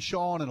got you and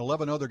Sean and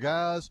 11 other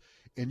guys,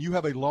 and you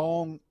have a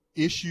long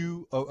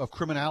issue of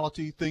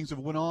criminality, things have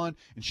went on,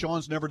 and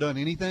Sean's never done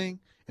anything,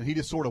 and he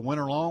just sort of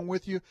went along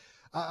with you,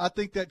 I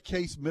think that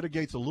case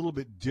mitigates a little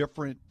bit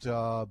different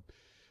the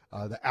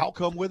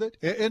outcome with it.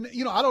 And,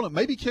 you know, I don't know,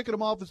 maybe kicking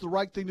them off is the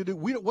right thing to do.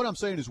 What I'm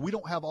saying is we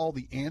don't have all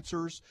the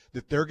answers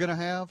that they're going to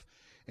have.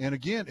 And,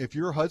 again, if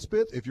you're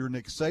Hudspeth, if you're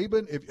Nick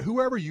Saban, if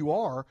whoever you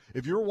are,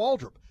 if you're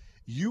Waldrop,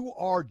 you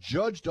are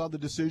judged on the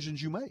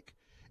decisions you make.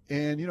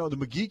 And, you know, the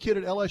McGee kid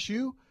at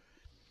LSU,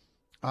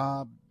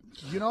 at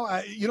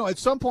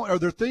some point, are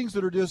there things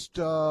that are just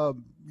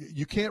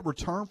you can't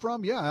return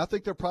from? Yeah, I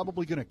think they're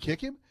probably going to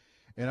kick him.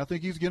 And I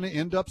think he's going to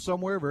end up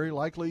somewhere, very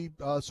likely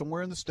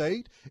somewhere in the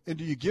state. And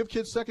do you give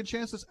kids second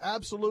chances?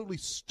 Absolutely.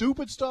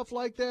 Stupid stuff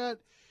like that,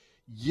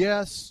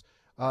 yes.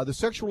 The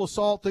sexual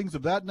assault, things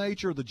of that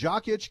nature, the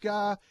jock itch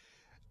guy,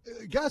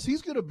 guys,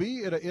 he's going to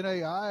be at an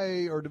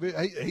NAIA or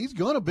he's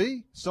going to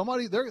be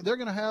somebody. They're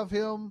going to have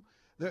him.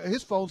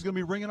 His phone's going to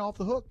be ringing off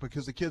the hook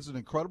because the kid's an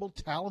incredible,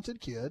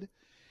 talented kid,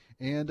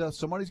 and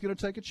somebody's going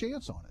to take a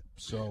chance on it.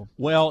 So,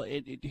 well,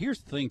 here's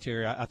the thing,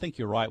 Terry. I think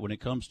you're right when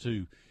it comes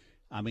to.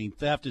 I mean,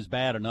 theft is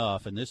bad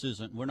enough, and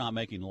we're not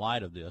making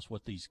light of this.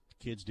 What these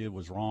kids did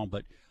was wrong,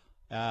 but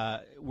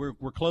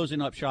we're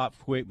closing up shop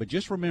quick. But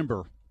just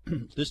remember,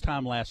 this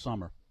time last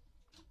summer,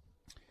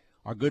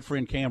 our good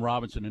friend Cam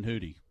Robinson and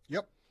Hootie.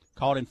 Yep.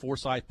 Caught in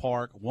Forsyth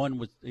Park. One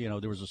with,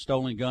 there was a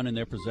stolen gun in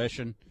their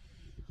possession.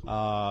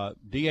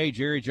 D.A.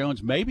 Jerry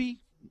Jones, maybe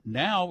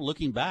now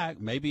looking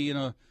back, maybe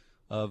an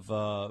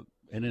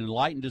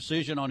enlightened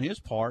decision on his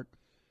part,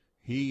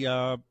 he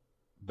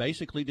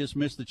basically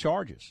dismissed the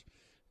charges.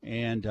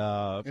 And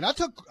I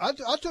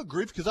took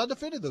grief because I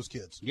defended those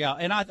kids. Yeah,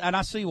 and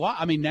I see why.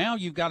 I mean, now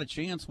you've got a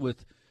chance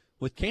with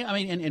Cam. I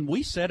mean, and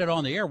we said it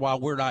on the air while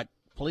we're not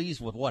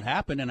pleased with what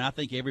happened, and I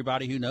think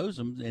everybody who knows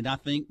him, and I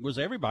think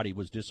everybody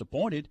was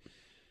disappointed.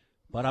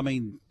 But I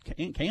mean,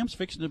 Cam's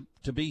fixing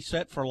to be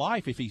set for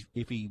life if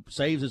he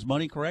saves his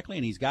money correctly,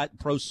 and he's got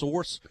Pro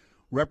Source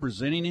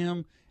representing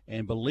him.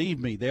 And believe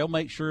me, they'll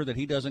make sure that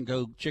he doesn't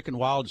go chicken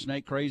wild,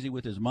 snake crazy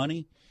with his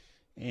money.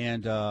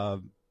 And I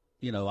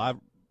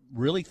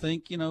really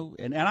think,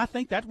 and I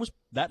think that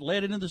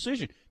led in the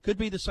decision. Could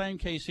be the same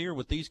case here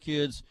with these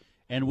kids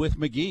and with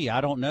McGee.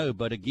 I don't know,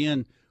 but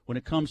again, when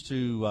it comes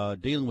to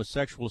dealing with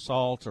sexual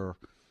assault or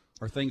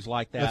things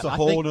like that, that's a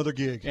whole other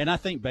gig. And I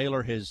think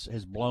Baylor has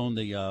blown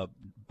the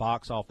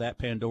box off that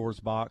Pandora's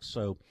box.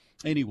 So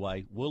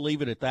anyway, we'll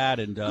leave it at that.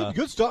 And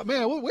good stuff,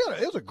 man. It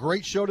was a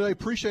great show today.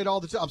 Appreciate all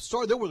the time. I'm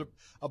sorry there was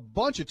a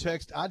bunch of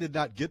texts I did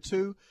not get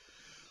to.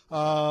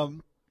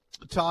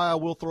 Ty, I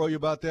will throw you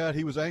about that.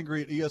 He was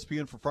angry at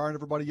ESPN for firing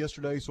everybody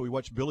yesterday, so he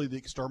watched Billy the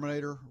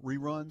Exterminator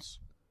reruns.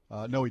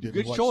 No, he didn't.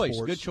 Good choice.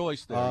 Sports. Good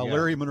choice there. Yeah.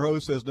 Larry Monroe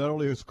says not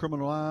only is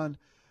criminal mind,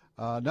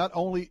 not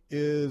only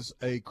is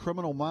a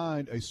criminal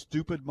mind a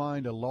stupid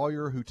mind, a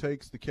lawyer who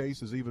takes the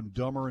case is even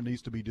dumber and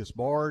needs to be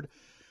disbarred.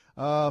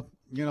 They're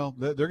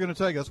going to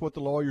take. That's what the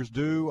lawyers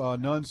do.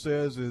 Nunn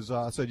says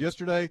I said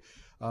yesterday,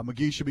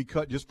 McGee should be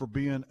cut just for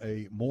being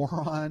a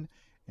moron.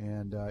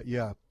 And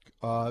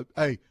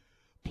hey.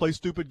 Play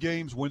stupid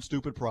games, win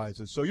stupid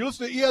prizes. So you're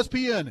listening to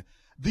ESPN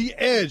The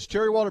Edge.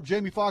 Terry Waldrop,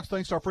 Jamie Foxx.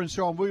 Thanks to our friend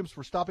Sean Williams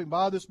for stopping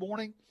by this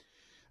morning.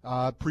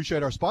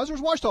 Appreciate our sponsors.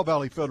 Ouachita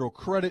Valley Federal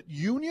Credit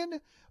Union.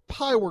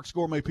 Pieworks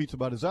Gourmet Pizza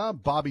by Design.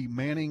 Bobby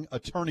Manning,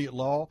 attorney at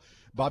law.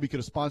 Bobby could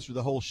have sponsored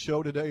the whole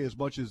show today as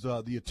much as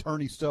the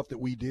attorney stuff that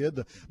we did.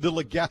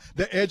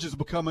 The Edge is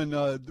becoming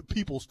the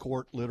people's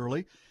court,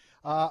 literally.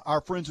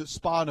 Our friends at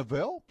Spa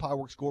Novell,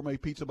 Pieworks Gourmet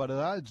Pizza by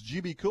Design. It's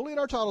GB Cooley, and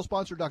our title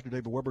sponsor, Dr.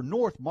 David Weber,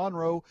 North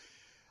Monroe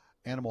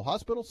Animal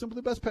Hospital. Simply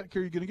the best pet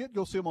care you're going to get.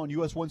 Go see them on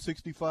US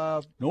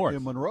 165 North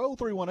in Monroe,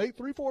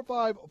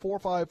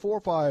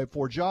 318-345-4545.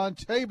 For John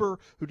Tabor,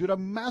 who did a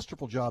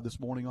masterful job this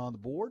morning on the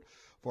board.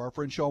 For our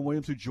friend Sean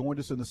Williams, who joined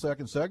us in the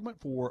second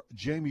segment. For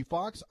Jamie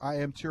Foxx, I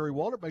am Terry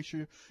Waldrop. Make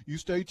sure you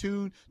stay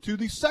tuned to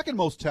the second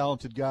most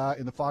talented guy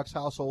in the Fox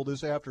household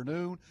this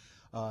afternoon.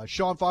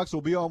 Sean Fox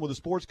will be on with the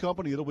sports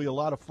company. It'll be a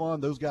lot of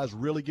fun. Those guys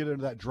really get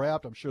into that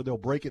draft. I'm sure they'll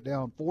break it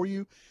down for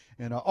you.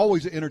 And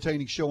always an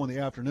entertaining show in the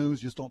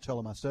afternoons. Just don't tell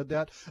them I said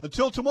that.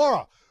 Until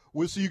tomorrow,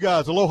 we'll see you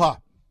guys. Aloha.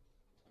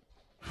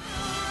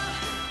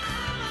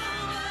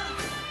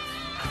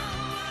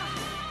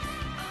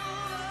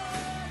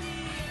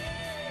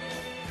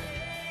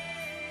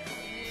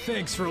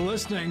 Thanks for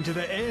listening to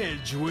The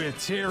Edge with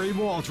Terry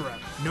Waldrop.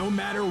 No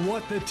matter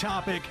what the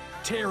topic,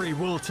 Terry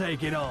will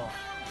take it on.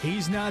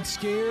 He's not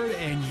scared,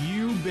 and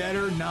you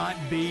better not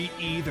be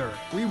either.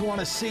 We want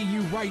to see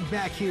you right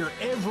back here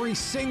every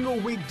single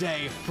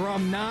weekday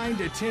from 9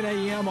 to 10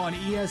 a.m. on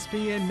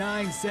ESPN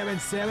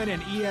 977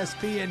 and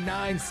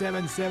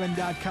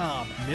ESPN977.com.